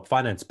self-help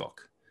finance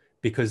book,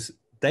 because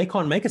they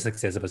can't make a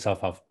success of a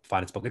self-help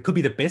finance book. It could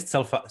be the best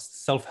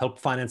self-help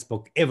finance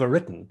book ever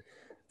written.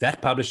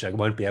 That publisher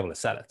won't be able to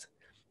sell it,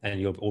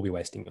 and you'll all be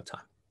wasting your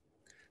time.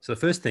 So the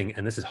first thing,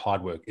 and this is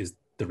hard work, is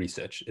the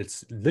research.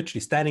 It's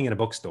literally standing in a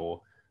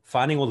bookstore,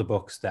 finding all the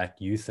books that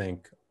you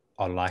think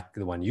are like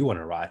the one you want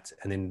to write,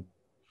 and then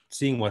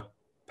seeing what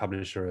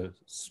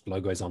publisher's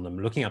logo is on them,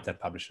 looking up that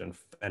publisher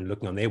and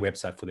looking on their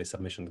website for their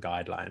submission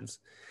guidelines.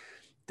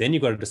 Then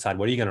you've got to decide,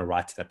 what are you going to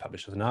write to that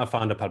publisher? So now I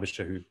found a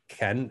publisher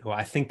who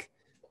I think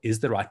is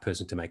the right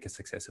person to make a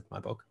success of my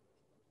book.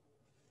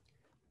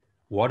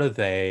 What do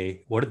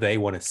they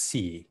want to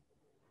see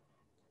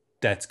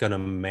that's going to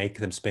make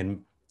them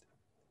spend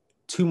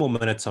 2 more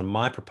minutes on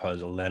my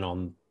proposal than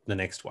on the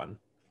next one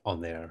on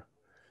their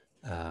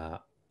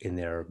in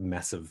their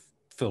massive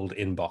filled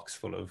inbox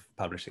full of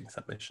publishing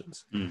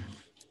submissions?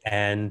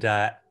 And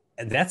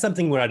that's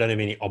something where I don't have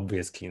any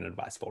obvious clean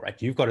advice for,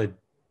 right? You've got to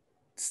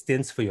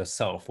sense for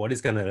yourself what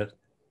is going to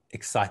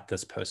excite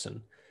this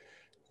person?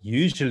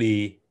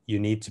 Usually you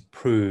need to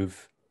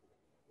prove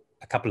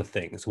a couple of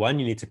things. One,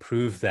 you need to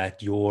prove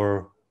that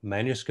your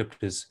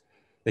manuscript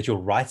that your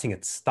writing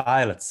its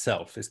style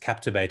itself is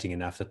captivating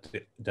enough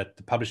that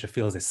the publisher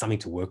feels there's something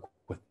to work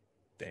with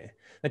there.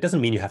 That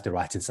doesn't mean you have to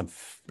write in some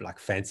like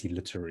fancy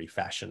literary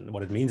fashion.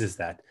 What it means is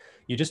that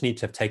you just need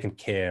to have taken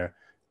care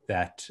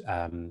that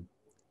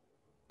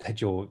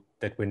that your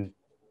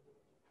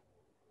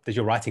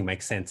writing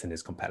makes sense and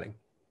is compelling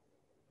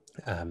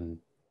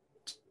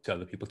to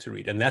other people to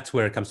read. And that's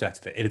where it comes back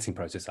to the editing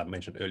process I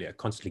mentioned earlier,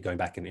 constantly going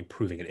back and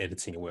improving and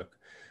editing your work,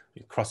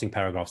 crossing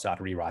paragraphs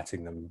out,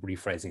 rewriting them,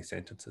 rephrasing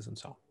sentences, and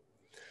so on.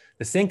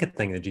 The second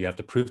thing that you have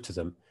to prove to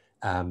them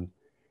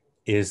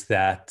is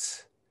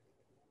that,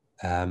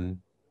 and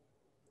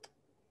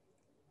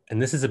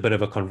this is a bit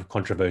of a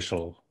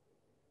controversial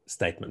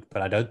statement,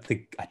 but I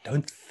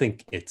don't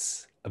think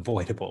it's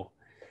avoidable.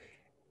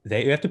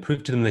 You have to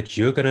prove to them that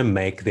you're going to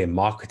make their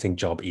marketing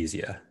job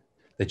easier,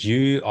 that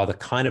you are the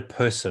kind of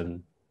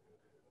person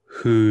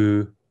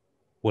who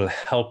will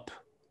help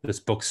this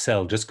book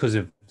sell just because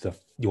of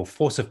your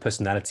force of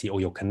personality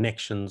or your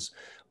connections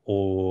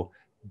or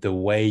the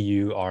way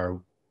you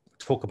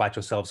talk about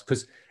yourselves.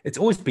 Because it's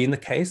always been the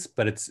case,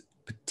 but it's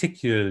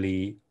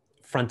particularly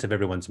front of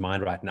everyone's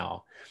mind right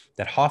now,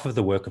 that half of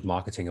the work of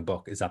marketing a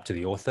book is up to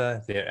the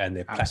author and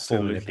their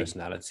platform and their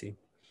personality.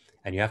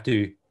 And you have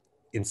to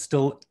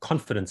instill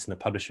confidence in the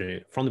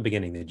publisher from the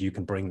beginning that you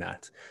can bring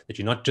that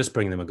you're not just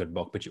bringing them a good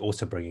book, but you're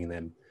also bringing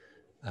them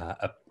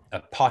a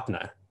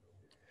partner.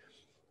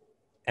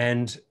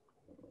 And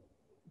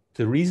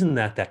the reason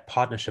that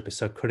partnership is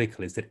so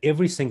critical is that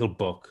every single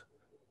book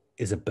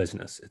is a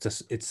business.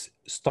 It's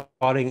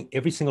starting,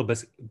 every single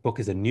book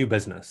is a new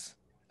business,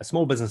 a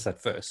small business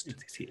at first.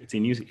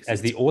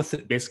 It's the author,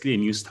 basically a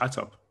new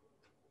startup.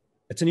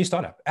 It's a new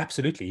startup,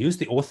 absolutely. You as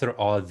the author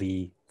are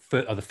the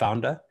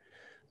founder.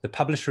 The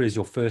publisher is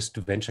your first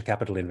venture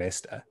capital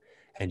investor,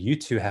 and you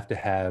two have to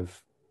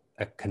have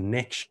a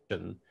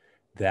connection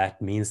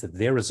that means that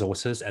their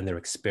resources and their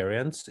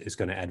experience is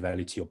going to add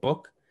value to your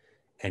book,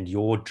 and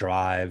your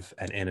drive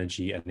and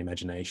energy and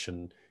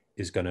imagination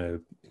is going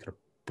to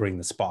bring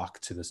the spark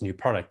to this new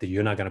product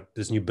that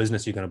this new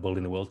business you're going to build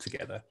in the world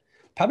together.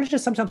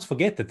 Publishers sometimes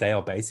forget that they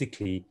are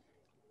basically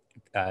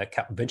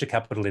venture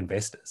capital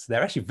investors.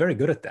 They're actually very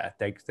good at that.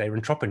 They're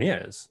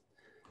entrepreneurs,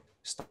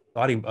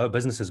 starting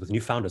businesses with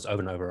new founders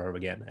over and over and over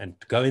again. And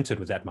to go into it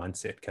with that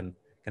mindset can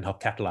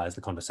help catalyze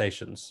the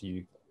conversations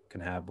you can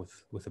have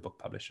with a book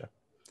publisher.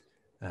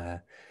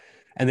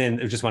 And then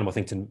just one more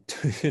thing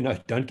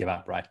to don't give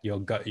up, right? You're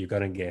going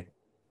to get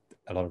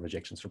a lot of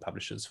rejections from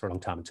publishers for a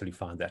long time until you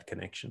find that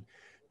connection.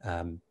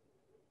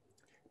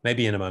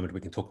 Maybe in a moment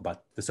we can talk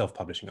about the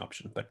self-publishing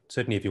option, but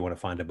certainly if you want to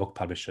find a book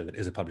publisher that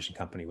is a publishing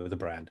company with a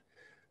brand,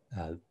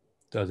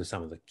 those are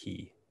some of the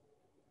key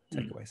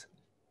takeaways.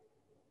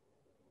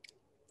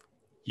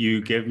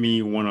 You gave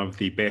me one of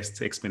the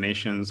best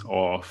explanations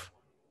of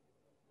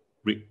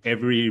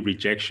every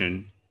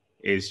rejection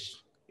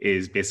is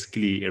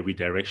basically a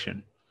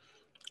redirection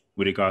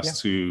with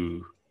regards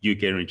to you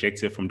getting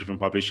rejected from different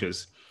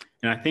publishers.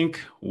 And I think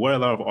what a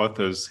lot of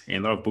authors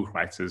and a lot of book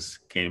writers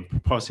can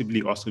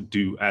possibly also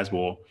do as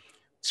well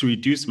to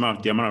reduce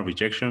the amount of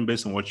rejection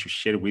based on what you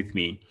shared with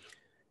me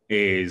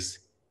is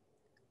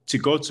to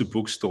go to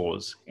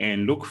bookstores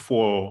and look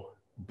for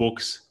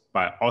books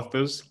by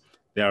authors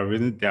that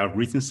are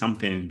written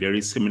something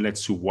very similar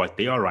to what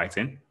they are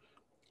writing,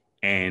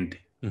 and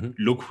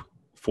look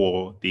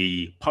for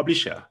the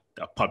publisher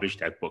that published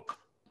that book,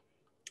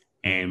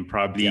 and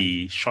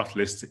probably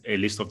shortlist a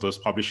list of those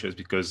publishers,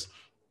 because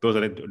those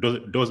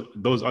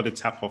are the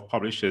type of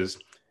publishers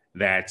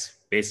that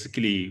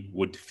basically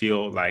would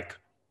feel like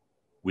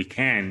we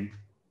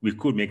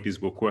could make this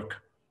book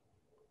work.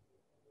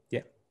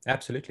 Yeah,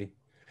 absolutely.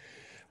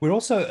 We're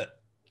also,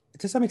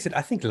 to some extent,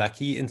 I think,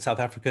 lucky in South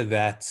Africa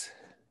that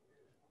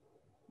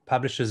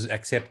publishers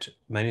accept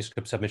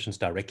manuscript submissions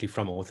directly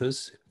from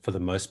authors for the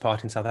most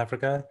part in South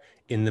Africa.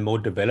 In the more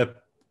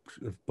developed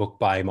book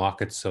buy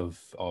markets of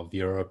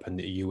Europe and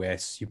the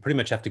US, you pretty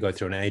much have to go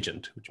through an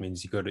agent, which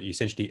means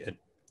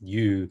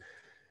you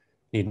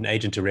need an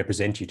agent to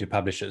represent you to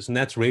publishers. And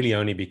that's really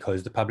only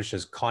because the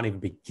publishers can't even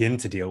begin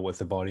to deal with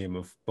the volume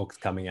of books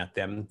coming at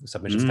them,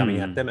 submissions coming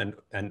at them,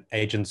 and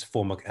agents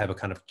have a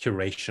kind of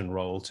curation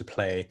role to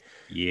play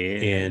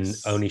in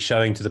only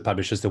showing to the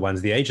publishers the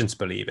ones the agents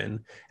believe in.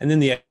 And then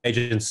the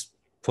agents,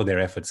 for their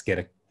efforts, get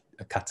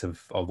a cut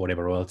of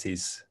whatever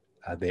royalties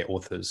their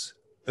authors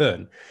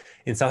earn.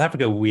 In South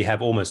Africa, we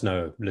have almost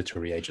no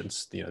literary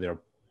agents. There are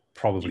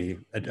probably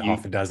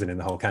half a dozen in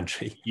the whole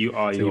country.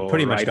 You're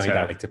pretty much going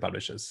direct to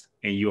publishers.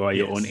 And you are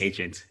your own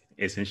agent,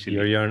 essentially.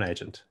 You're your own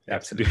agent.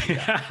 Absolutely.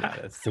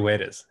 That's the way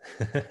it is.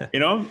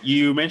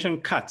 You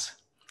mentioned cut,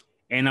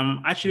 and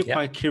I'm actually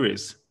quite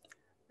curious.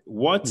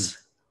 What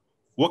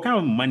kind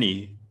of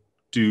money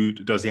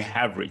does the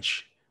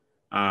average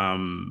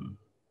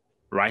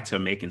writer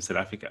make in South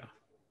Africa?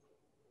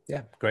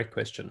 Yeah, great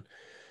question.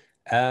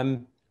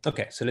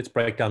 Okay, so let's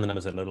break down the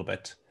numbers a little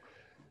bit.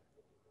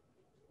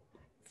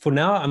 For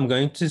now, I'm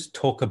going to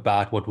talk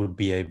about what would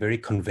be a very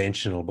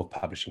conventional book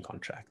publishing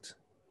contract.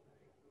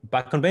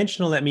 By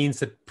conventional, that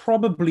means that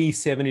probably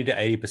 70 to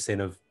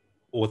 80% of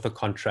author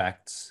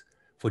contracts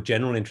for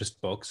general interest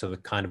books, so the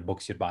kind of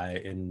books you'd buy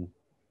in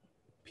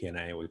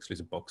P&A or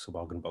exclusive books or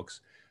bargain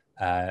books,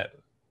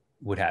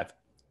 would have.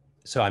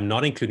 So I'm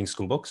not including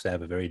school books. They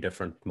have a very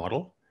different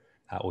model,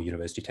 or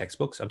university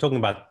textbooks. I'm talking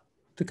about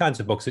the kinds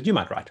of books that you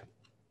might write.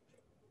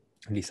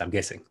 At least I'm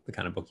guessing the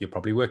kind of book you're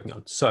probably working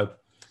on. So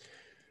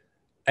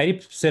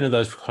 80% of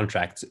those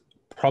contracts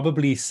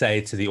probably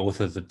say to the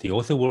author that the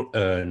author will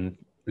earn,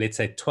 let's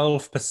say,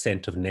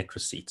 12% of net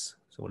receipts.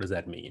 So what does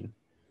that mean?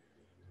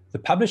 The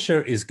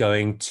publisher is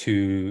going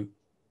to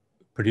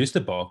produce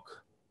the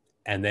book,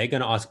 and they're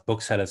going to ask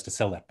booksellers to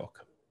sell that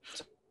book.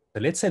 So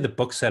let's say the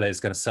bookseller is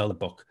going to sell the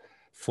book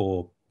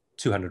for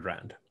 200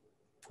 Rand.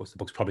 Of course, the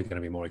book's probably going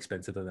to be more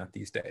expensive than that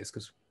these days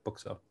because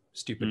books are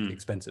stupidly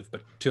expensive,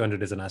 but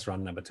 200 is a nice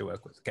round number to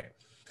work with. Okay.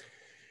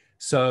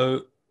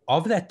 So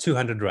of that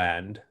 200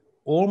 Rand,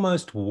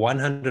 almost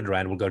 100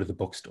 Rand will go to the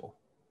bookstore.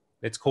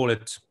 Let's call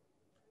it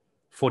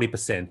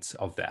 40%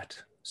 of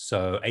that.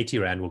 So 80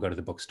 Rand will go to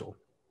the bookstore.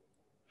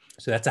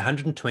 So that's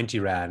 120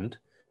 Rand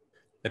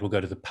that will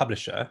go to the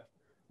publisher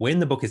when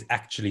the book is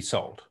actually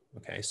sold.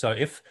 Okay. So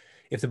if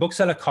the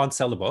bookseller can't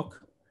sell the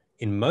book,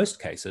 in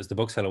most cases, the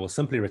bookseller will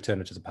simply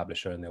return it to the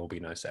publisher and there will be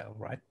no sale,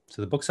 right?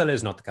 So the bookseller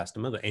is not the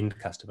customer. The end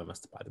customer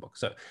must buy the book.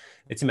 So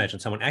let's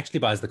imagine someone actually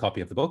buys the copy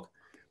of the book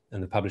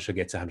and the publisher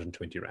gets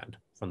 120 Rand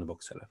from the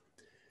bookseller.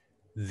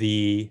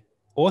 The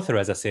author,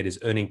 as I said, is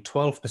earning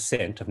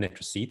 12% of net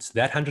receipts.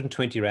 That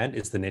 120 Rand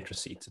is the net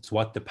receipts. It's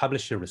what the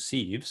publisher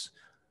receives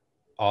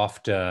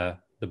after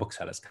the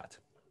bookseller's cut.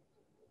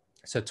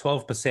 So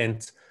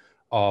 12%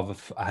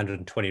 of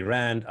 120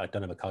 Rand, I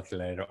don't have a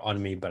calculator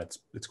on me, but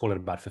let's call it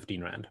about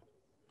 15 Rand.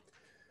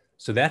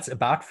 So that's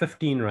about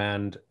 15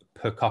 Rand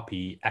per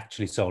copy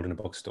actually sold in a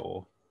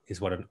bookstore is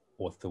what an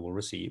author will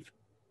receive.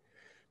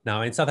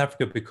 Now in South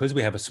Africa, because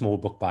we have a small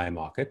book buyer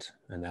market,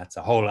 and that's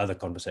a whole other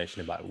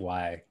conversation about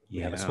why we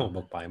have a small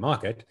book buyer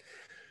market.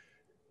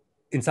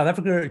 In South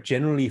Africa,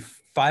 generally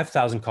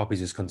 5,000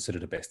 copies is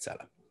considered a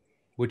bestseller,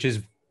 which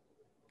is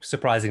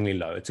surprisingly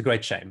low. It's a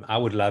great shame. I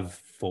would love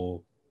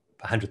for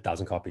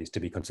 100,000 copies to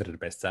be considered a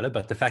bestseller,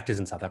 but the fact is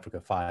in South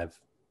Africa, 5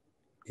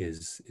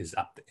 is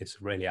up.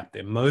 It's really up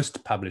there.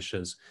 Most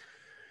publishers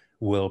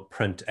will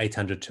print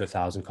 800 to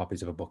 1,000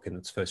 copies of a book in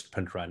its first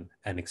print run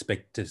and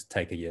expect to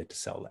take a year to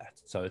sell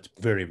that. So it's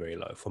very, very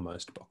low for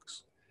most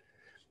books.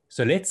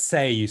 So let's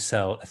say you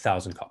sell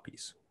 1,000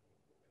 copies.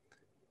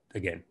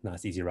 Again,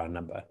 nice, easy round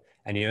number.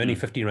 And you're earning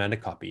 15 Rand a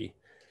copy.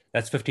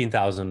 That's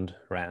 15,000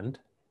 Rand.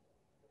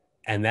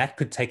 And that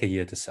could take a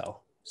year to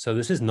sell. So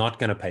this is not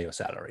going to pay your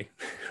salary,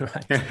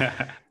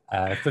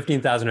 right?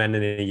 15,000 Rand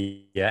in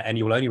a year, and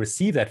you will only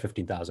receive that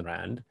 15,000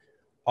 Rand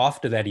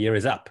after that year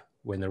is up,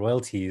 when the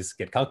royalties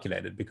get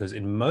calculated, because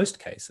in most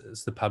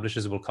cases, the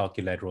publishers will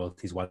calculate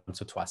royalties once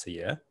or twice a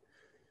year.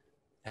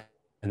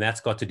 And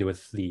that's got to do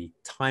with the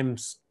time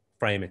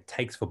frame it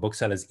takes for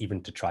booksellers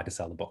even to try to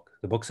sell the book.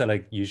 The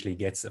bookseller usually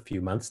gets a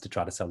few months to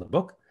try to sell the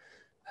book.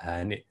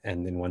 And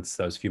then once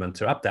those few months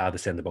are up, they either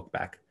send the book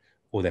back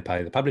or they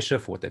pay the publisher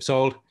for what they've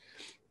sold.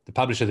 The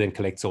publisher then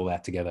collects all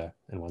that together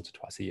and once or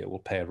twice a year will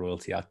pay a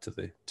royalty out to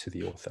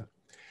the author.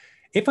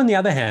 If, on the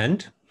other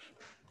hand,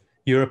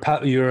 you're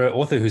an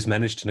author who's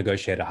managed to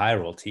negotiate a higher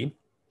royalty,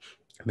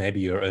 maybe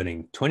you're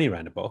earning 20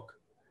 Rand a book,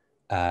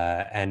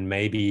 and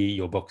maybe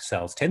your book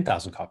sells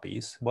 10,000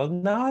 copies. Well,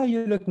 now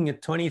you're looking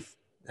at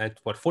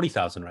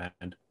 40,000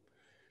 Rand.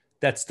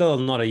 That's still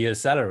not a year's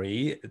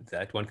salary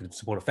that one could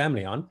support a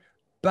family on,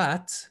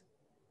 but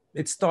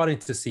it's starting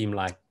to seem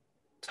like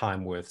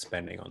time worth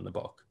spending on the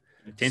book.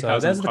 10, so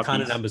those are the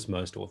kind of numbers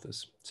most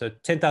authors. So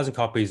 10,000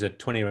 copies at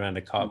 20 Rand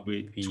a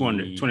copy.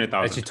 20,000.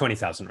 Actually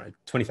 20,000, right?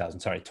 20,000,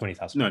 sorry,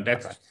 20,000. No,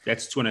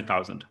 that's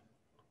 200,000.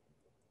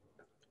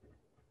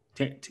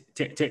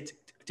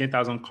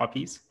 10,000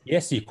 copies?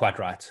 Yes, you're quite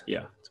right.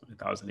 Yeah,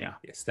 20,000, yeah.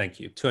 Yes, thank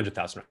you.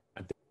 200,000.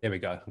 There we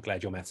go. I'm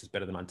glad your maths is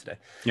better than mine today.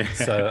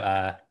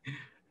 Yeah.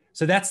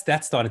 So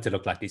that's starting to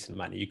look like decent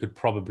money. You could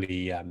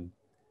probably,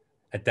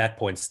 at that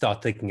point,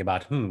 start thinking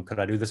about, could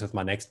I do this with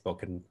my next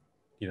book and,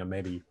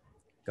 maybe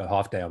go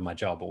half day on my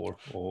job or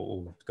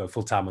go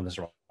full time on this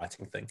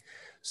writing thing.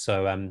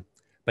 So,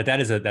 but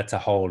that's a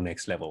whole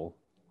next level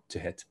to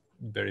hit.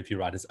 Very few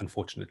writers,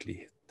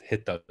 unfortunately,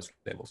 hit those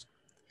levels.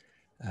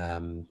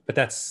 But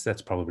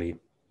that's probably,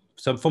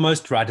 so for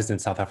most writers in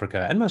South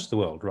Africa and most of the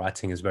world,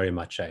 writing is very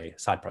much a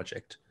side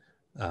project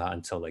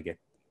until they get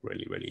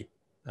really, really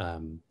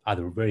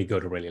either very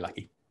good or really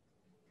lucky.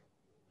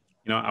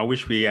 I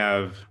wish we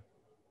have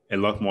a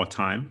lot more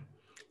time,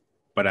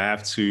 but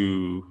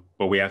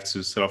we have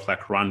to sort of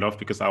like round off,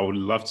 because I would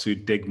love to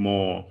dig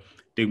more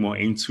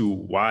into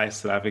why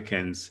South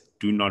Africans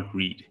do not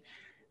read.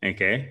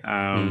 Okay.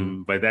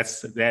 But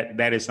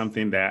that is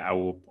something that I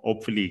will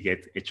hopefully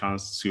get a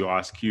chance to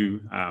ask you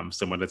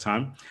some other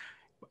time.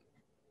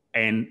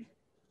 And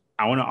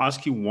I want to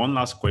ask you one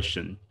last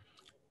question,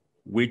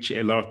 which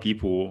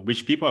people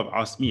have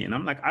asked me, and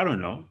I'm like, I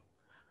don't know.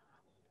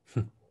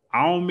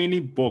 How many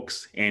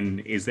books, and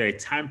is there a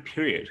time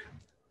period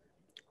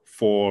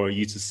for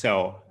you to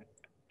sell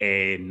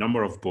a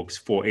number of books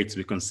for it to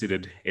be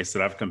considered a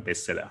South African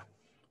bestseller?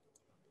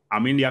 How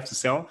many do you have to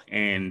sell,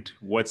 and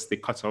what's the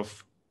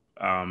cutoff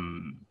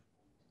time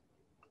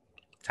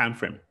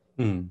frame?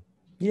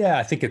 Yeah,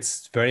 I think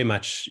it's very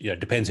much,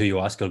 depends who you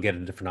ask, you'll get a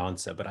different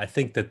answer. But I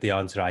think that the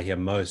answer I hear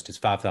most is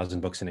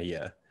 5,000 books in a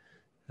year.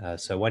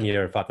 So 1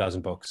 year,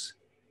 5,000 books.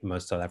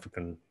 Most South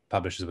African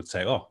publishers would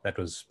say, oh, that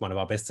was one of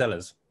our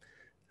bestsellers.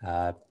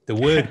 The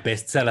word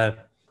bestseller,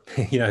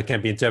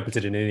 can be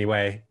interpreted in any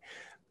way,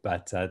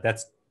 but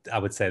that's, I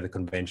would say, the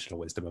conventional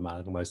wisdom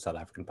among most South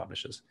African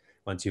publishers.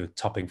 Once you're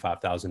topping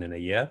 5,000 in a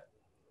year,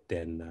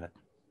 then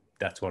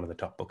that's one of the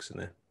top books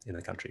in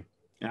the country.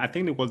 I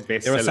think the word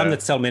bestseller. There are some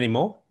that sell many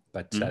more,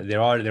 but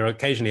there are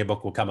occasionally a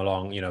book will come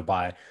along,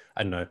 by,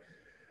 I don't know,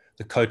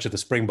 the coach of the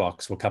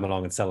Springboks will come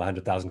along and sell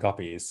 100,000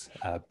 copies.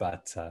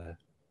 But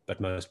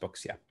most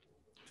books, yeah,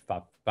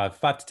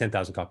 5 to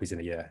 10,000 copies in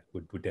a year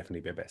would definitely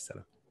be a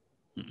bestseller.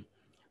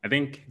 I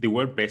think the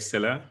word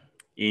bestseller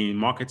in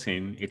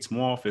marketing, it's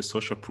more of a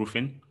social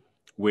proofing,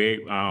 where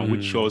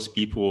which shows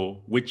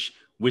people which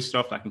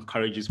stuff that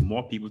encourages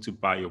more people to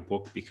buy your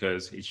book,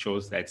 because it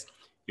shows that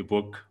your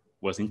book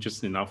was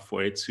interesting enough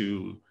for it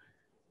to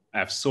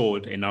have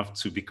sold enough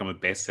to become a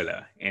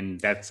bestseller. And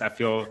that's, I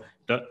feel,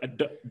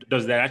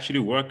 does that actually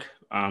work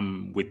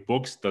with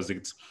books?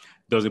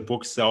 Does a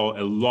book sell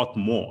a lot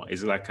more?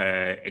 Is it like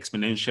a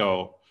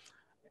exponential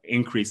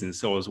increase in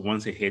sales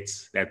once it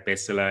hits that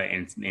bestseller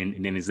and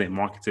then is then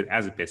marketed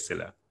as a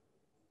bestseller?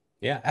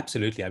 Yeah,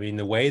 absolutely. I mean,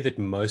 the way that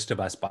most of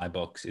us buy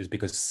books is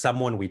because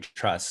someone we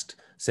trust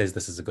says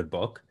this is a good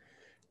book.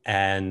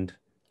 And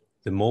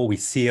the more we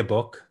see a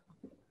book,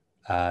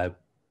 the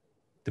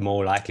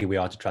more likely we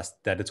are to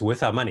trust that it's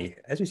worth our money.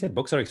 As you said,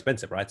 books are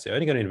expensive, right? So you're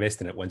only going to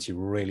invest in it once you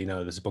really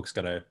know this book's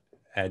going to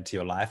add to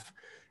your life.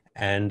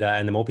 And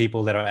the more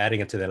people that are adding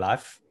it to their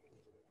life,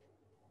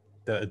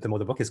 the more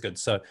the book is good.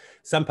 So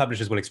some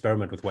publishers will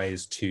experiment with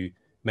ways to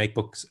make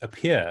books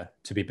appear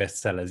to be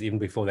bestsellers even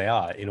before they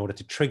are, in order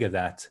to trigger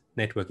that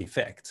network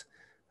effect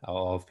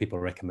of people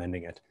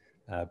recommending it.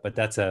 But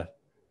that's an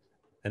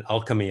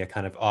alchemy, a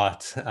kind of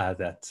art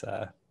that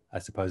I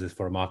suppose is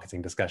for a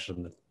marketing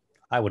discussion that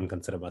I wouldn't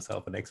consider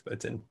myself an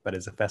expert in, but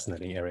it's a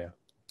fascinating area.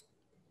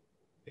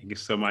 Thank you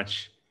so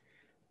much.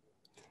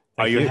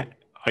 Are you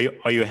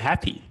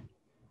happy?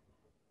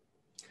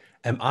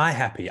 Am I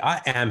happy? I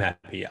am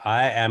happy.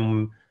 I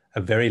am a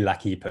very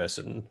lucky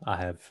person. I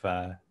have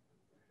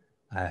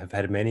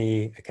had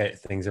many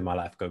things in my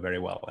life go very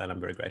well, and I'm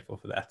very grateful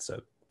for that.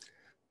 So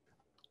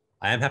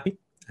I am happy,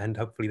 and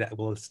hopefully that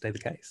will stay the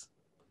case.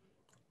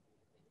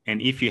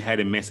 And if you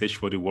had a message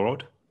for the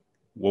world,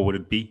 what would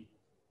it be?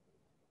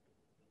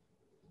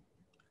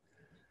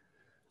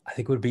 I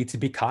think it would be to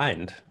be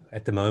kind.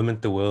 At the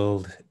moment, the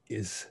world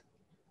is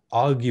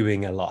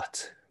arguing a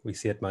lot. We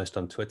see it most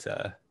on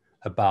Twitter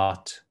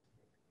about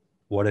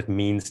what it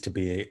means to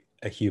be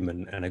a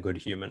human and a good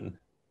human.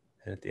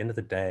 And at the end of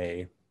the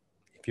day,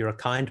 if you're a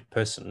kind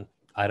person,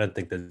 I don't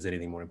think there's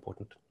anything more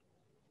important.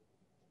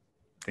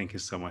 Thank you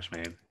so much,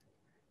 man.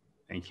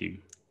 Thank you.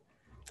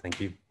 Thank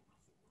you.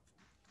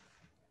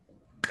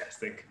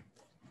 Fantastic.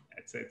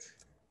 That's it.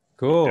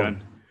 Cool.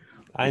 Done.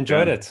 I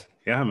enjoyed it.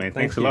 Yeah, man.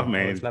 Thanks a lot,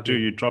 man.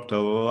 Dude, you dropped a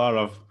lot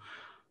of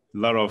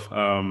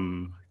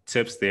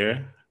tips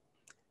there.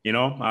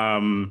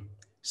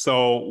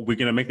 So we're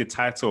gonna make the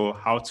title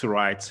 "How to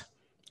write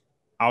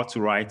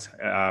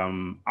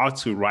and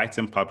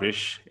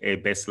publish a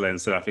bestseller in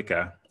South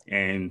Africa,"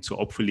 and to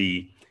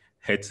hopefully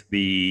hit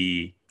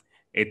the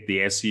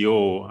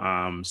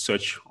SEO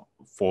search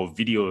for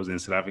videos in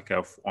South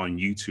Africa on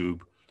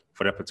YouTube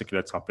for that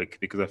particular topic,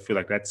 because I feel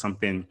like that's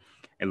something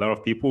a lot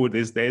of people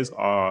these days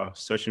are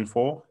searching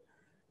for.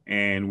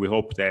 And we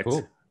hope that,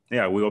 we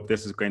hope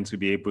this is going to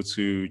be able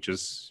to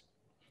just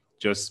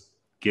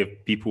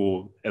give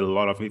people a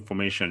lot of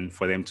information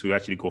for them to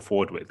actually go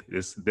forward with.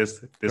 This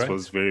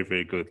was very,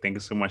 very good. Thank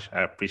you so much.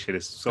 I appreciate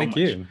it so much. Thank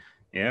you.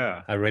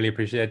 Yeah. I really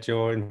appreciate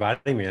your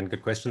inviting me, and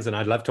good questions. And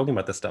I'd love talking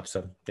about this stuff.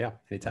 So yeah,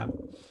 anytime.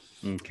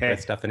 Okay.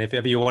 Great stuff. And if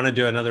ever you want to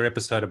do another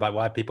episode about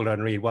why people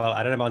don't read, well,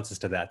 I don't have answers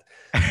to that.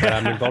 But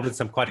I'm involved in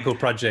some quite cool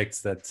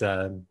projects that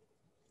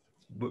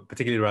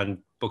particularly around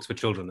books for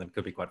children that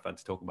could be quite fun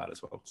to talk about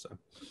as well. So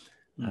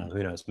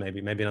who knows,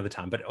 maybe another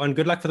time. But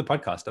good luck for the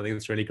podcast. I think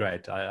it's really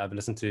great. I've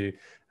listened to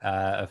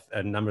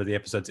a number of the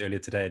episodes earlier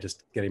today,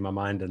 just getting my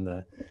mind in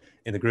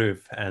the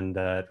groove, and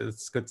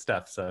it's good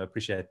stuff. So I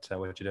appreciate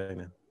what you're doing,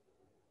 man.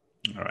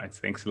 All right.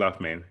 Thanks a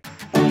lot, man.